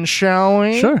questions, shall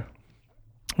we? Sure.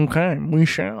 Okay, we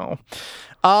shall.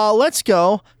 Let's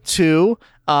go to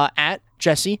at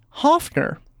Jesse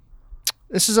Hoffner.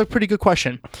 This is a pretty good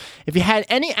question. If you had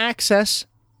access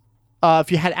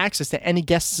to any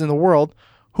guests in the world,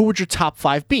 who would your top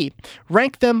 5 be?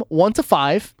 Rank them 1 to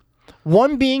 5.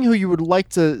 1 being who you would like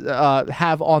to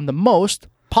have on the most,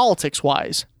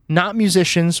 politics-wise, not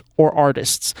musicians or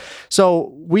artists.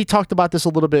 So we talked about this a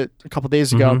little bit a couple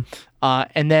days ago,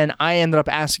 and then I ended up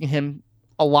asking him,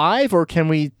 alive, or can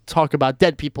we talk about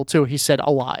dead people too? He said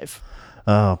alive.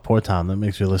 Oh, poor Tom. That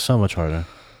makes your list so much harder.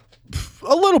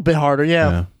 A little bit harder,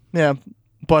 yeah.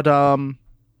 But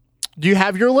do you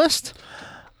have your list?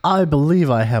 I believe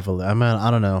I have a list. I mean,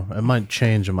 I don't know. It might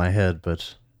change in my head,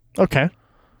 but okay.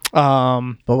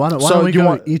 But why don't we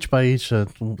go each by each? 1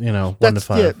 to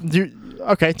 5. Yeah. Do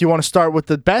you want to start with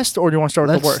the best, or do you want to start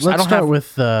with the worst? Let's start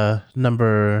with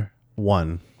number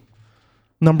 1.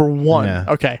 Number 1. Yeah.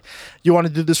 Okay. You want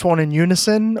to do this one in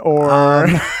unison, or?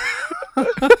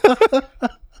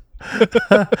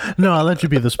 No, I'll let you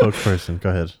be the spokesperson. Go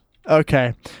ahead.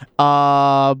 Okay.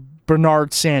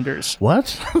 Bernard Sanders.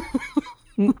 What?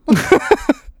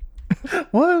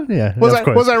 What? Yeah.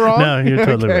 Was I wrong? No, you're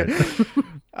totally right.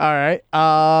 All right.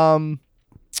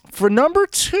 For number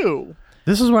 2.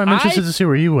 This is where I'm interested to see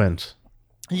where you went.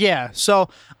 Yeah. So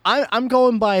I'm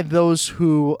going by those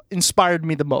who inspired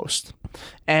me the most.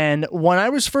 And when I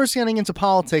was first getting into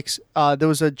politics, there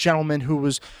was a gentleman who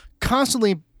was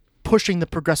constantly pushing the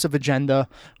progressive agenda,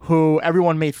 who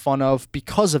everyone made fun of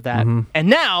because of that. And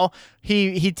now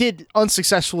he did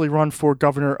unsuccessfully run for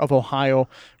governor of Ohio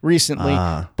recently,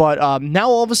 but now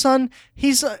all of a sudden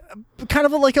he's kind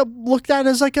of looked at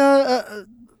as like a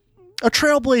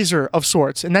trailblazer of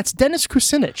sorts, and that's Dennis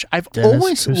Kucinich. I've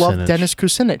always loved Dennis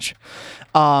Kucinich.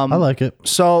 I like it.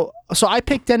 So I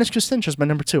picked Dennis Kucinich as my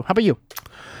number 2. How about you?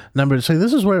 So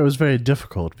this is where it was very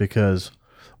difficult, because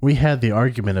we had the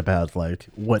argument about like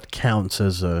what counts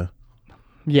as a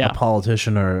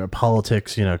politician or a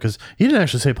politics, because he didn't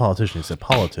actually say politician, he said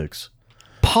politics.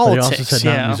 But he also said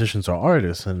not musicians or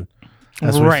artists, and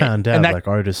as we found out, like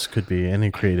artists could be any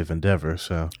creative endeavor.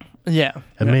 So it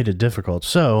made it difficult.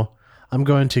 So I'm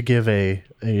going to give a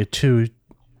 2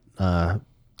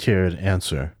 tiered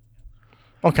answer.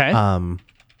 Okay.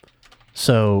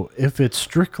 So if it's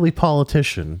strictly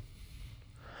politician,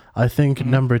 I think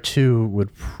number 2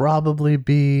 would probably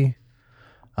be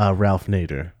Ralph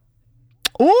Nader.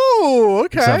 Ooh,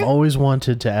 okay. I've always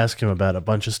wanted to ask him about a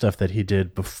bunch of stuff that he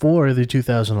did before the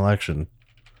 2000 election.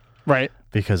 Right.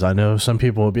 Because I know some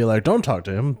people will be like, don't talk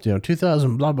to him,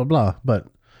 2000, blah, blah, blah. But,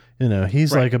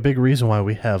 he's like a big reason why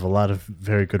we have a lot of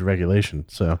very good regulation.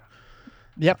 So,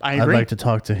 yep, I agree. I'd like to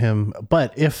talk to him.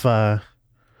 But if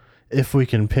we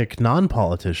can pick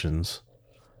non-politicians,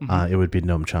 it would be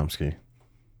Noam Chomsky.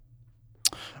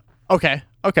 Okay,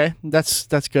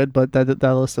 that's good, but that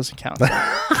list doesn't count.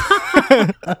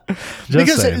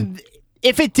 Because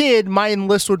if it did, my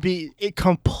list would be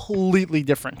completely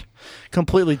different.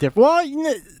 Well,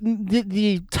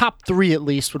 the top 3 at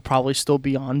least would probably still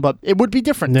be on, but it would be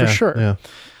different for sure.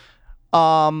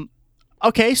 Yeah.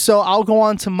 Okay, so I'll go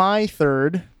on to my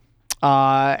 3rd,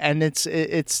 and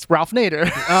it's Ralph Nader.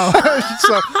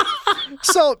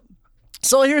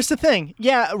 So here's the thing.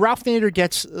 Yeah, Ralph Nader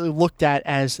gets looked at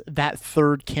as that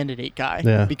 3rd candidate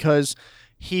guy because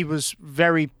he was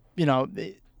very,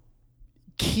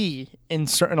 key in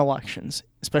certain elections,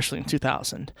 especially in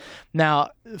 2000. Now,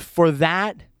 for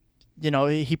that,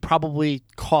 he probably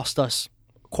cost us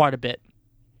quite a bit.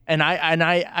 And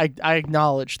I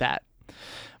acknowledge that.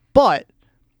 But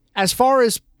as far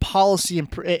as policy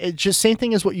and it just same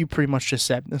thing as what you pretty much just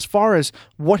said. As far as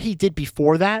what he did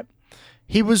before that,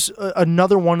 he was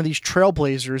another one of these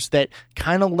trailblazers that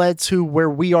kind of led to where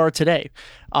we are today.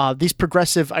 These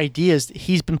progressive ideas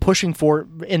he's been pushing for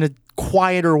in a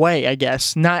quieter way, I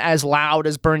guess. Not as loud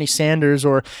as Bernie Sanders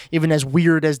or even as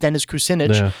weird as Dennis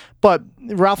Kucinich. Yeah. But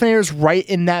Ralph Nader's right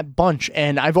in that bunch,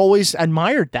 and I've always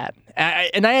admired that. I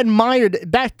admired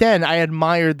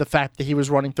the fact that he was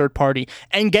running third party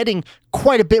and getting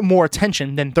quite a bit more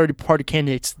attention than third party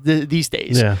candidates these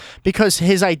days. Yeah. Because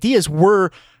his ideas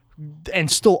were and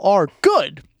still are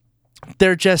good.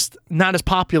 They're just not as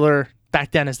popular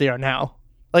back then as they are now.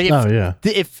 Like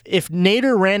if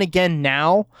Nader ran again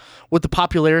now with the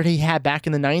popularity he had back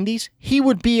in the 90s, he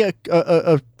would be a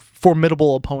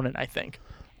formidable opponent, I think.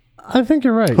 I think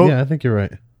you're right. Yeah, I think you're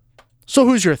right. So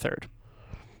who's your third?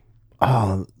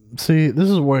 Oh, see, this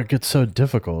is where it gets so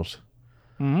difficult.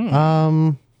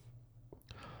 I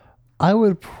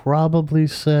would probably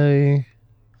say,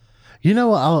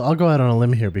 I'll go out on a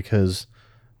limb here because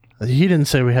he didn't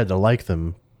say we had to like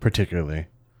them particularly.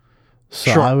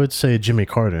 So Sure. I would say Jimmy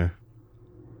Carter.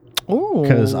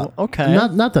 Oh, okay.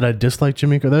 Not that I dislike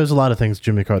Jimmy Carter. There's a lot of things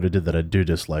Jimmy Carter did that I do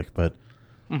dislike, but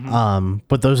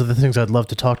those are the things I'd love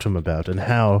to talk to him about and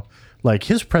how, like,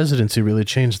 his presidency really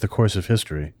changed the course of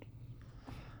history.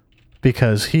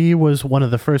 Because he was one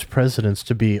of the first presidents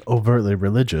to be overtly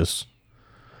religious.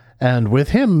 And with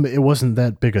him, it wasn't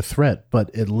that big a threat, but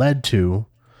it led to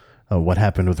what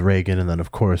happened with Reagan and then,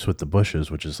 of course, with the Bushes,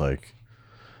 which is like,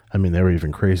 I mean, they were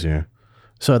even crazier.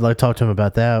 So I'd like to talk to him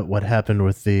about that, what happened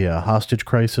with the hostage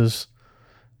crisis,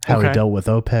 how he dealt with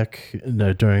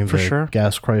OPEC during the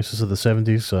gas crisis of the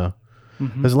 70s. So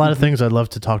there's a lot of things I'd love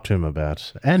to talk to him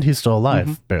about. And he's still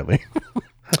alive, barely.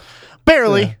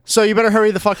 Barely. Yeah. So you better hurry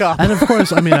the fuck up. And of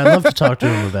course, I mean, I'd love to talk to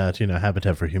him about,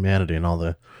 Habitat for Humanity and all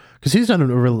the, because he's done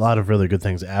a lot of really good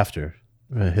things after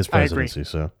his presidency.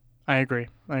 I agree.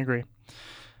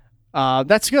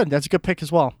 That's good. That's a good pick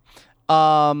as well.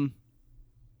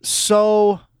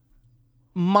 So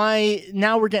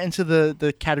now we're getting to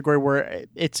the category where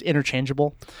it's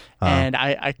interchangeable, and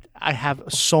I have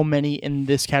so many in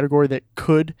this category that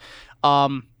could.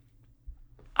 I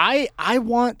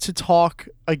want to talk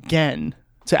again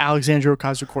to Alexandria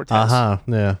Ocasio-Cortez.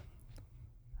 Yeah.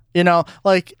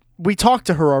 Like we talked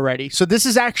to her already, so this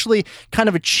is actually kind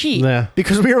of a cheat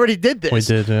because we already did this. We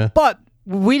did, yeah. But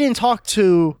we didn't talk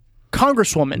to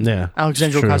Congresswoman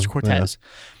Alexandria Ocasio-Cortez.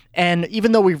 And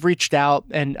even though we've reached out,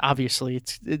 and obviously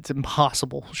it's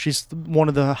impossible, she's one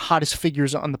of the hottest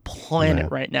figures on the planet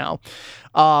right now.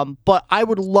 But I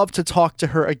would love to talk to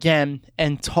her again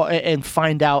and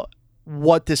find out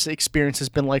what this experience has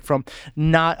been like from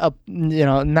not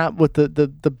with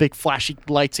the big flashy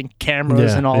lights and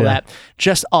cameras and all that,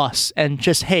 just us and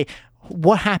just, hey,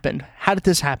 what happened? How did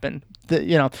this happen?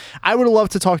 I would love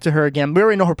to talk to her again. We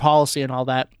already know her policy and all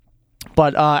that.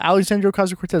 But Alexandria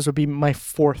Ocasio-Cortez would be my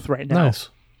fourth right now. Nice.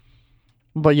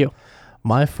 What about you?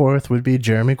 My fourth would be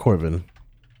Jeremy Corbyn.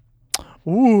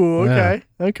 Ooh, okay.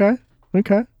 Yeah. Okay.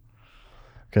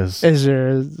 Is there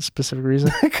a specific reason?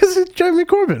 Because it's Jeremy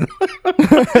Corbyn.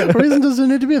 Reason doesn't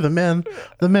need to be.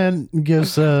 The man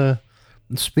gives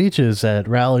speeches at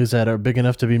rallies that are big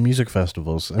enough to be music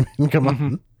festivals. I mean,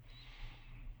 come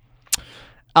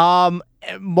on.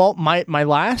 Well, my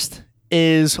last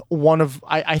is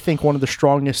I think one of the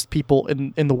strongest people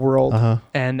in the world,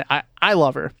 and I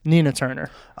love her, Nina Turner.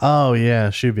 Oh yeah,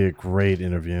 she'd be a great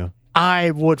interview.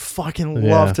 I would fucking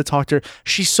love to talk to her.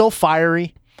 She's so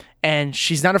fiery, and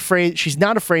she's not afraid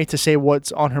to say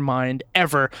what's on her mind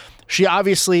ever. She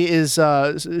obviously is.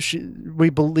 We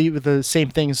believe the same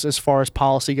things as far as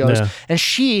policy goes, and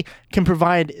she can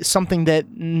provide something that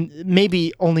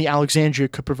maybe only Alexandria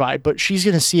could provide. But she's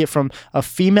going to see it from a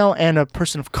female and a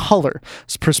person of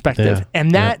color's perspective,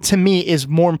 and that to me is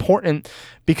more important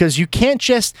because you can't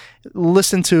just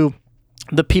listen to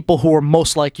the people who are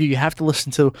most like you. You have to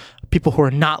listen to people who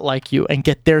are not like you and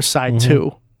get their side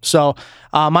too. So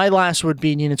my last would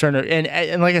be Nina Turner.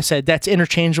 And like I said, that's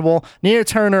interchangeable. Nina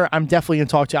Turner, I'm definitely going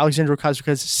to talk to. Alexandria Ocasio,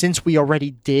 because since we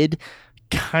already did,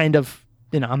 kind of,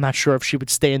 I'm not sure if she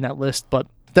would stay in that list, but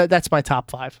that's my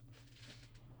top 5.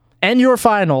 And your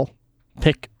final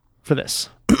pick for this.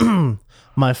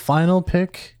 My final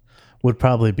pick would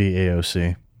probably be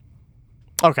AOC.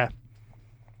 Okay.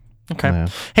 Yeah.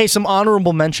 Hey, some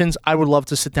honorable mentions. I would love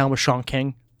to sit down with Sean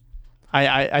King.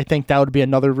 I think that would be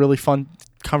another really fun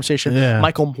conversation.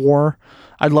 Michael Moore,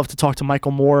 I'd love to talk to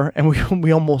Michael Moore, and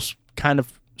we almost kind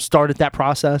of started that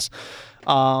process.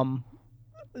 Those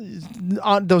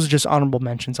are just honorable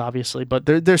mentions, obviously, but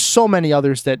there's so many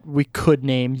others that we could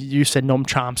name. You said Noam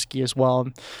Chomsky as well.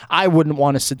 I wouldn't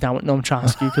want to sit down with Noam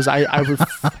Chomsky because I would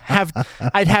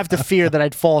I'd have to fear that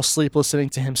I'd fall asleep listening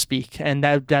to him speak, and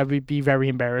that would be very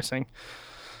embarrassing.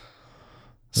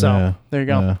 So there you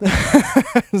go.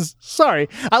 Sorry,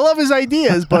 I love his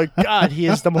ideas, but God, he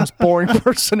is the most boring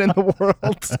person in the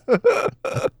world.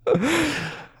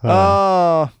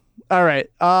 All right.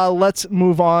 Let's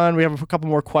move on. We have a couple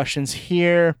more questions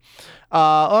here.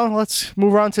 Let's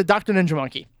move on to Dr. Ninja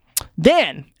Monkey.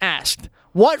 Dan asked,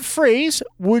 what phrase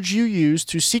would you use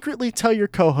to secretly tell your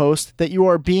co-host that you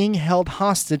are being held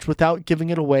hostage without giving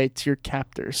it away to your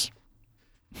captors?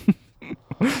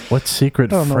 What secret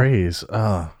phrase?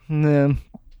 I'm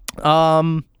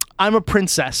a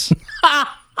princess.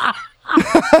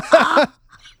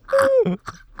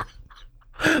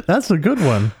 That's a good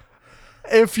one.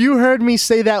 If you heard me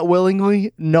say that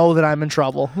willingly, know that I'm in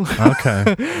trouble.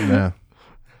 Okay. Yeah.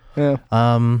 Yeah.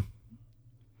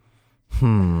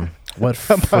 What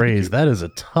phrase? That is a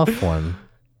tough one.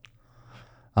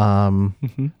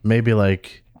 Maybe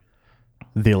like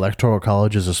the Electoral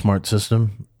College is a smart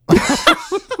system.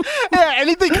 Yeah,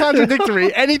 anything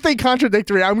contradictory.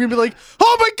 I'm gonna be like,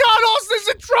 oh my God, Austin's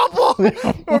in trouble.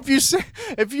 Or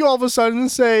if you all of a sudden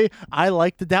say, I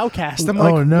like the Dowcast, I'm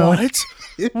like, no. What?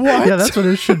 What? Yeah, that's what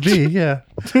it should be. Yeah.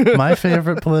 My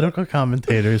favorite political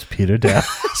commentator is Peter Dow.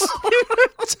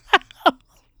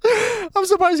 I'm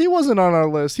surprised he wasn't on our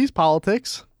list. He's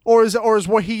politics. Or is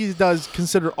what he does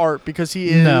considered art because he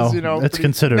is, it's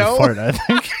considered fart, I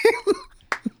think.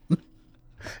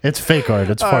 It's fake art.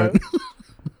 It's fart.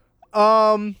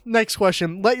 Next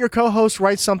question. Let your co-host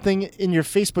write something in your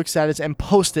Facebook status and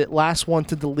post it. Last one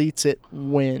to delete it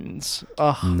wins.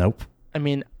 Nope. I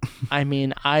mean,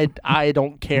 I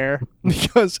don't care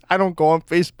because I don't go on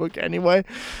Facebook anyway.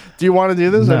 Do you want to do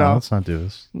this or no? Let's not do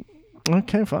this.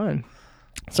 Okay, fine.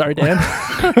 Sorry, Dan.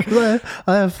 I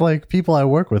have like people I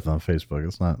work with on Facebook.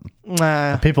 It's not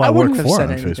people I work for on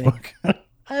Facebook.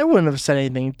 I wouldn't have said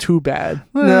anything too bad.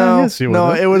 Well,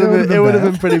 no, it would have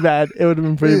been pretty bad. It would have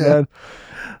been pretty bad.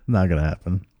 Not gonna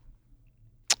happen.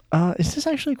 Is this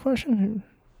actually a question?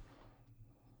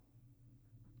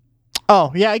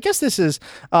 Oh yeah, I guess this is.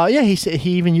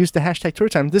 He even used the hashtag tour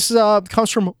time. This is comes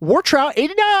from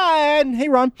Wartrout89. Hey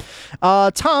Ron,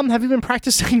 Tom, have you been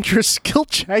practicing your skill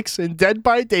checks in Dead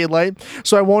by Daylight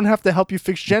so I won't have to help you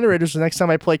fix generators the next time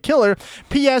I play Killer?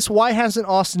 P.S. Why hasn't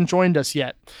Austin joined us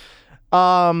yet?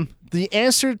 The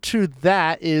answer to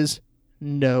that is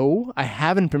no. I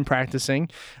haven't been practicing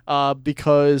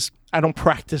because I don't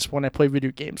practice when I play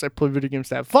video games. I play video games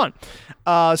to have fun.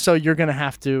 So you're going to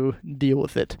have to deal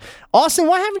with it. Austin,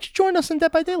 why haven't you joined us in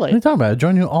Dead by Daylight? What are you talking about? I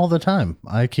join you all the time.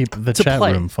 I keep the chat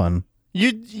room fun.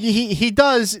 He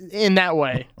does in that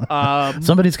way.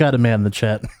 Somebody's got to man the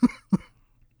chat.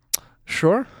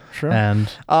 Sure.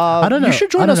 And I don't know. You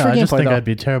should join us for gameplay. I just think though. I'd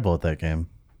be terrible at that game.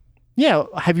 Yeah.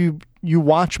 Have you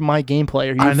watch my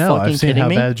gameplay? Are you I know. fucking I've seen kidding how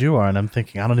me? bad you are, and I'm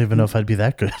thinking I don't even know if I'd be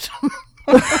that good.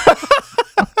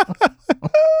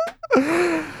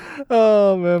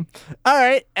 Oh man. All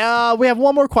right. We have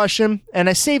one more question, and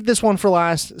I saved this one for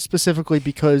last specifically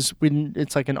because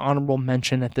it's like an honorable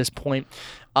mention at this point.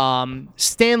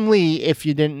 Stan Lee, if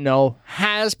you didn't know,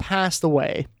 has passed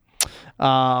away.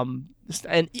 And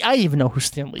I even know who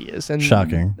Stan Lee is. And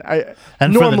shocking.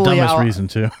 And for the dumbest reason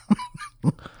too.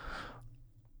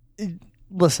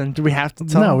 Listen, do we have to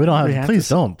tell No, we don't have to. Please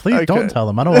don't. Please don't tell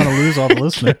them. I don't want to lose all the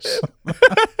listeners.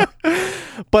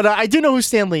 But I do know who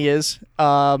Stan Lee is.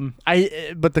 But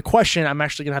the question I'm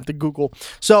actually gonna have to Google.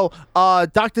 So,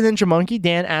 Dr. Ninja Monkey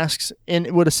Dan asks,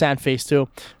 with a sad face too,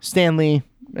 Stan Lee,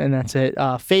 and that's it.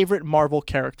 Favorite Marvel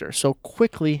character. So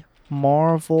quickly,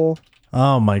 Marvel.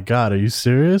 Oh my God, are you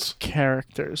serious?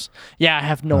 Characters. Yeah, I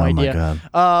have no idea.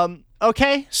 Oh my God.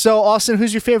 Okay, so Austin,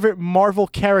 who's your favorite Marvel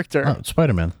character? Oh,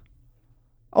 Spider-Man.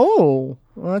 Oh,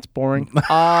 well, that's boring.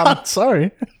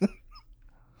 Sorry.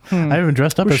 I even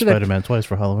dressed up as Spider-Man twice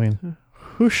for Halloween.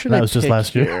 Who should that was just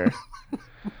last year.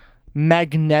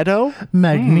 Magneto.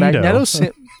 Magneto.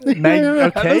 Okay.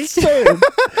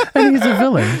 And he's a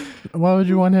villain. Why would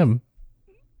you want him?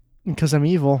 Because I'm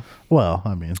evil. Well,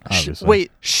 I mean, obviously.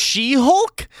 Wait,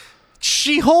 She-Hulk?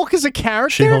 She-Hulk is a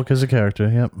character? She-Hulk is a character,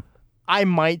 yep. I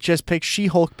might just pick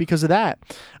She-Hulk because of that.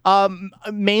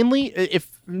 Mainly,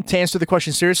 to answer the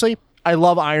question seriously, I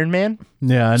love Iron Man.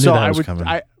 Yeah, I knew that was coming.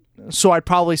 So I'd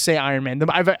probably say Iron Man.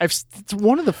 It's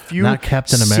one of the few Not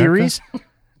Captain series.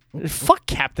 Fuck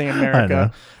Captain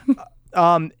America.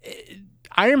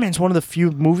 Iron Man's one of the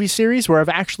few movie series where I've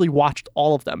actually watched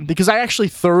all of them because I actually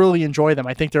thoroughly enjoy them.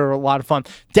 I think they're a lot of fun.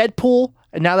 Deadpool,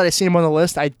 and now that I see him on the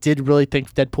list, I did really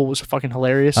think Deadpool was fucking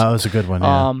hilarious. Oh, it was a good one.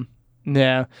 Yeah.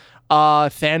 Yeah.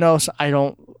 Thanos, I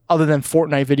don't. Other than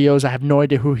Fortnite videos, I have no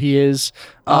idea who he is.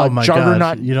 Oh my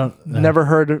Juggernaut, gosh. You don't. Never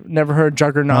heard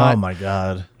Juggernaut. Oh my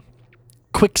God.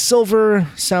 Quicksilver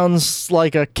sounds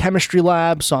like a chemistry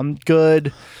lab, so I'm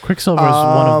good. Quicksilver is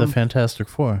one of the Fantastic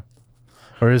Four.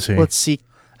 Or is he? Let's see.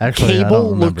 Actually, Cable I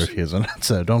don't remember if he is in it,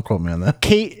 so don't quote me on that.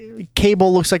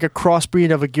 Cable looks like a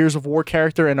crossbreed of a Gears of War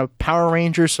character and a Power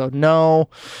Ranger, so no.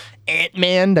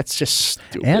 Ant-Man, that's just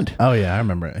stupid. Oh yeah, I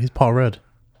remember it. He's Paul Rudd.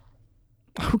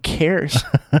 Who cares?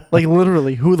 Like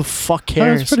literally, who the fuck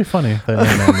cares? Oh, it's pretty funny, the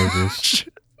Ant-Man movies.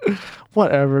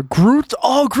 Whatever. Groot.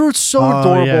 Oh, Groot's so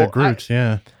adorable. Yeah, Groot.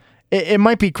 Yeah. It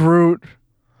might be Groot.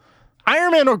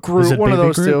 Iron Man or Groot. One of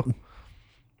those two.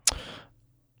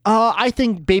 I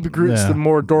think Baby Groot's the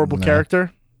more adorable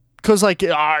character. because like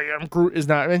I am Groot is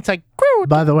not. It's like Groot.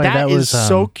 By the way, that is was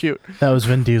so cute. That was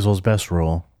Vin Diesel's best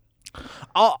role.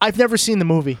 Oh, I've never seen the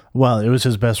movie. Well, it was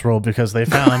his best role because they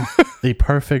found the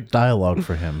perfect dialogue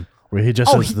for him, where he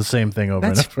just says the same thing over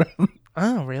and over.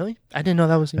 Oh, really? I didn't know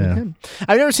that was even him.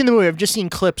 I've never seen the movie. I've just seen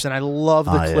clips, and I love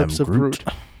the clips of Groot.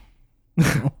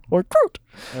 Or Groot.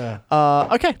 Yeah.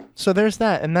 Okay, so there's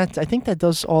that, and I think that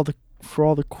does all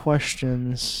the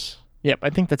questions. Yep, I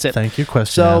think that's it. Thank you,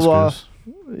 question askers.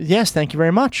 Yes, thank you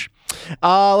very much.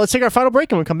 Let's take our final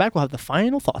break, and when we come back, we'll have the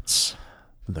final thoughts.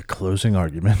 The closing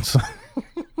arguments.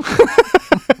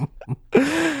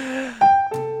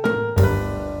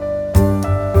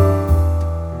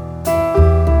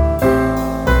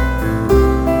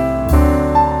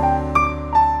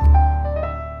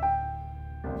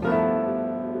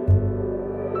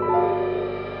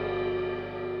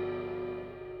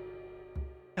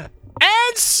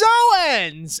 And so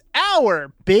ends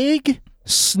our big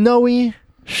snowy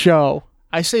show.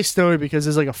 I say snowy because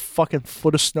there's like a fucking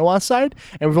foot of snow outside,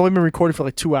 and we've only been recording for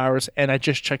like 2 hours, and I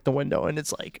just checked the window, and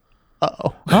it's like,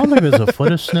 uh-oh. I don't think there's a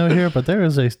foot of snow here, but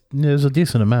there's a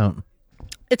decent amount.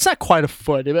 It's not quite a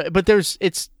foot, but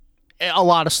it's a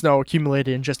lot of snow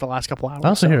accumulated in just the last couple hours. I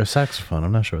also hear a saxophone.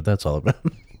 I'm not sure what that's all about.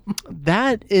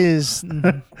 That is...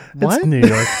 what? It's New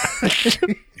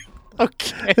York.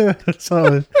 Okay.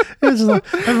 So it's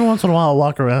like, every once in a while I'll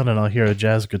walk around and I'll hear a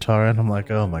jazz guitar, and I'm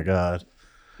like, oh my God.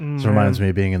 This reminds me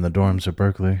of being in the dorms at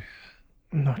Berkeley.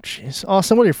 No, jeez.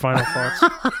 Austin, what are your final thoughts?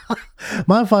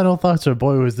 My final thoughts are,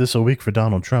 boy, was this a week for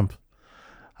Donald Trump.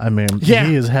 I mean, he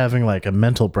is having like a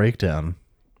mental breakdown.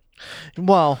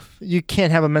 Well, you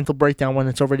can't have a mental breakdown when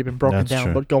it's already been broken down,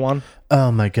 true. But go on.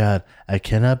 Oh my God. I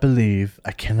cannot believe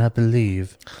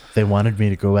they wanted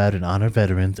me to go out and honor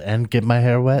veterans and get my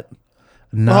hair wet.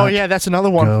 Yeah, that's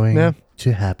another one. Going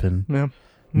to happen. Yeah.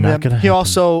 Not gonna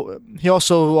happen. He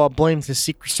also blamed his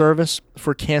Secret Service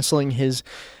for canceling his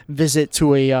visit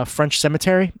to a French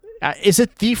cemetery. Is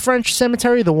it the French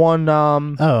cemetery? The one?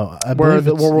 I believe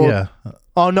yeah.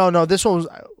 Oh no, this one was.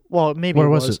 Well, maybe where it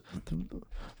was it?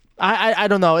 I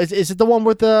don't know. Is it the one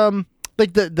with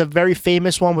like the very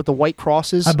famous one with the white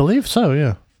crosses? I believe so.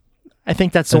 Yeah. I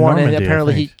think that's the one. Normandy, and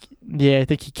apparently I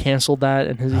think he canceled that,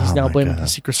 and he's now blaming the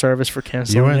Secret Service for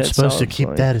canceling it. You weren't supposed to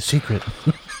keep that a secret.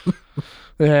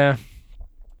 Yeah.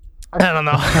 I don't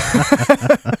know.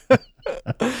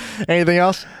 Anything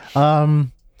else?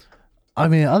 I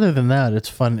mean, other than that, it's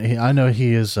fun. I know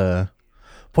he is.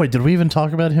 Boy, did we even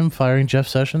talk about him firing Jeff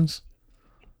Sessions?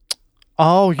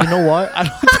 Oh, you know what? I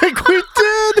don't think we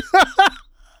did.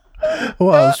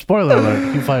 Well, spoiler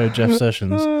alert, he fired Jeff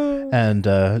Sessions. And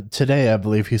today, I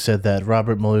believe he said that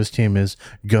Robert Mueller's team is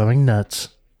going nuts.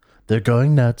 They're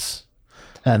going nuts.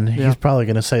 And he's probably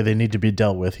going to say they need to be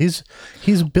dealt with.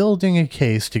 He's building a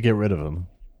case to get rid of him.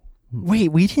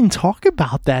 Wait, we didn't talk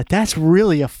about that. That's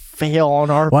really a fail on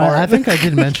our part. I think I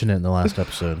did mention it in the last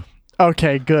episode.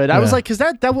 Okay, good. I was like, because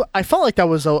I felt like that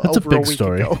was That's over a big week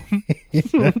story. ago.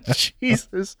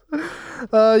 Jesus.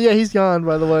 Yeah, he's gone,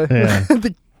 by the way. Yeah.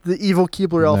 the evil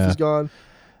Keebler elf is gone.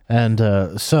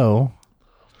 And so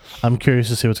I'm curious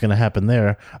to see what's going to happen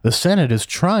there. The Senate is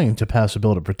trying to pass a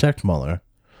bill to protect Mueller.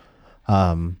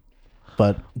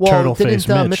 But Turtle-Faced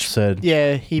Mitch said,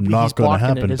 he's not going to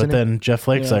happen. happen. But then Jeff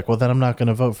Flake's like, well, then I'm not going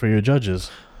to vote for your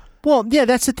judges. Well, yeah,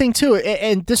 that's the thing too,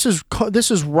 and this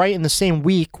is right in the same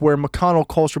week where McConnell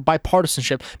calls for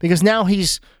bipartisanship, because now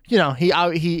he's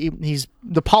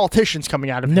the politician's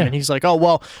coming out of him, and he's like, oh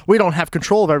well, we don't have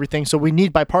control of everything, so we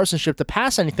need bipartisanship to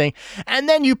pass anything, and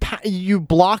then you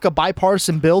block a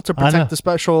bipartisan bill to protect the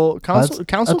special counsel.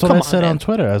 That's what I said on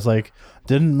Twitter. I was like,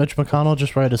 didn't Mitch McConnell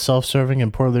just write a self-serving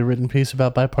and poorly written piece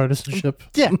about bipartisanship?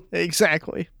 Yeah,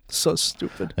 exactly. So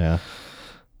stupid. Yeah.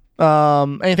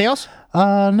 Anything else?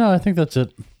 No, I think that's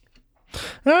it.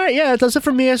 All right, yeah, that does it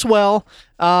for me as well.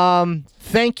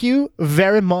 Thank you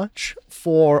very much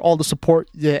for all the support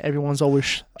that everyone's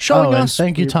always showing us. And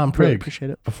thank you, Tom Prigg. Really appreciate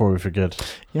it. Before we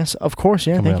forget. Yes, of course.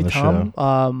 Yeah, thank you, Tom.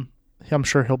 I'm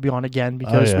sure he'll be on again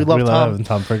because we love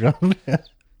Tom Prigg on.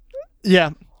 Yeah.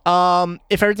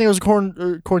 If everything was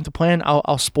according to plan,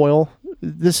 I'll spoil.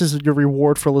 This is your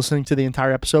reward for listening to the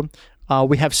entire episode.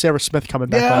 We have Sarah Smith coming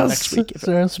back on next week.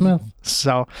 Sarah Smith.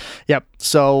 So, yep.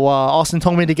 So, Austin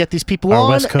told me to get these people Our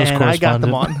on, West Coast and I got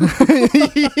them on.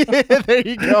 Yeah, there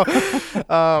you go.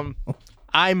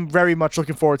 I'm very much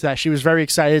looking forward to that. She was very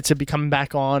excited to be coming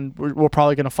back on. We're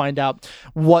probably going to find out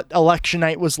what election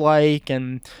night was like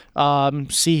and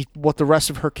see what the rest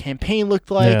of her campaign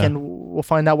looked like, and we'll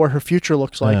find out what her future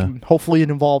looks like. Yeah. And hopefully it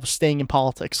involves staying in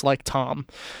politics like Tom.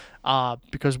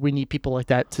 Because we need people like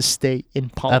that to stay in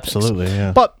politics. Absolutely,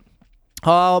 yeah. But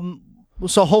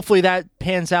So hopefully that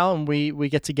pans out and we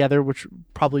get together, which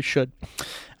probably should.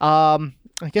 I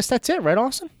guess that's it, right,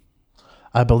 Austin?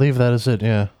 I believe that is it,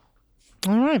 yeah.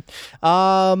 All right.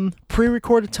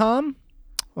 Pre-recorded Tom,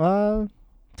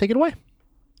 take it away.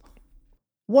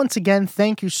 Once again,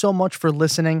 thank you so much for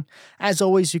listening. As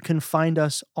always, you can find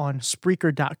us on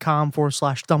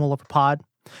Spreaker.com/DumbleOverPod.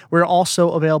 We're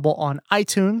also available on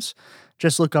iTunes.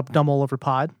 Just look up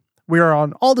DumbleOverPod. We are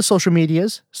on all the social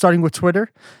medias, starting with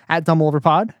Twitter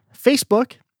 @DumbleOverPod,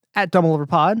 Facebook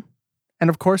 @DumbleOverPod, and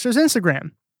of course, there's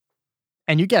Instagram.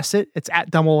 And you guessed it, it's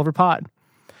 @DumbleOverPod.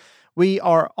 We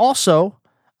are also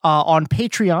on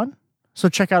Patreon, so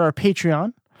check out our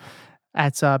Patreon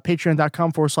at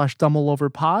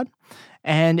patreon.com/DumbleOverPod.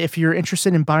 And if you're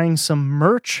interested in buying some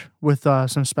merch with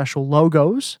some special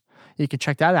logos, you can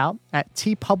check that out at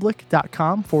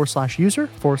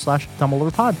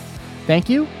tpublic.com/user/DumbleOverPod. Thank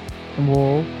you, and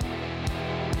we'll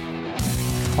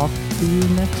talk to you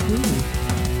next week.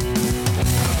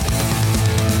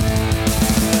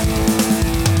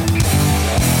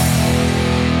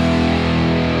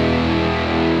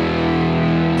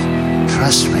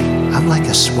 Trust me, I'm like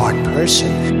a smart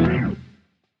person.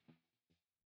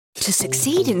 To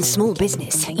succeed in small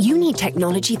business, you need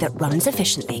technology that runs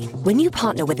efficiently. When you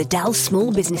partner with a Dell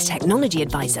Small Business Technology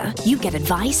Advisor, you get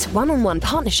advice, one-on-one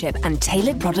partnership, and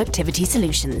tailored productivity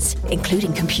solutions,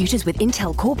 including computers with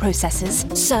Intel Core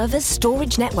processors, servers,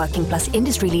 storage, networking, plus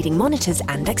industry-leading monitors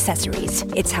and accessories.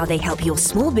 It's how they help your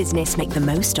small business make the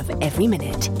most of every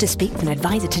minute. To speak with an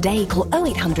advisor today, call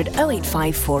 0800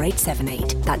 085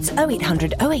 4878. That's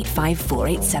 0800 085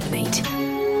 4878.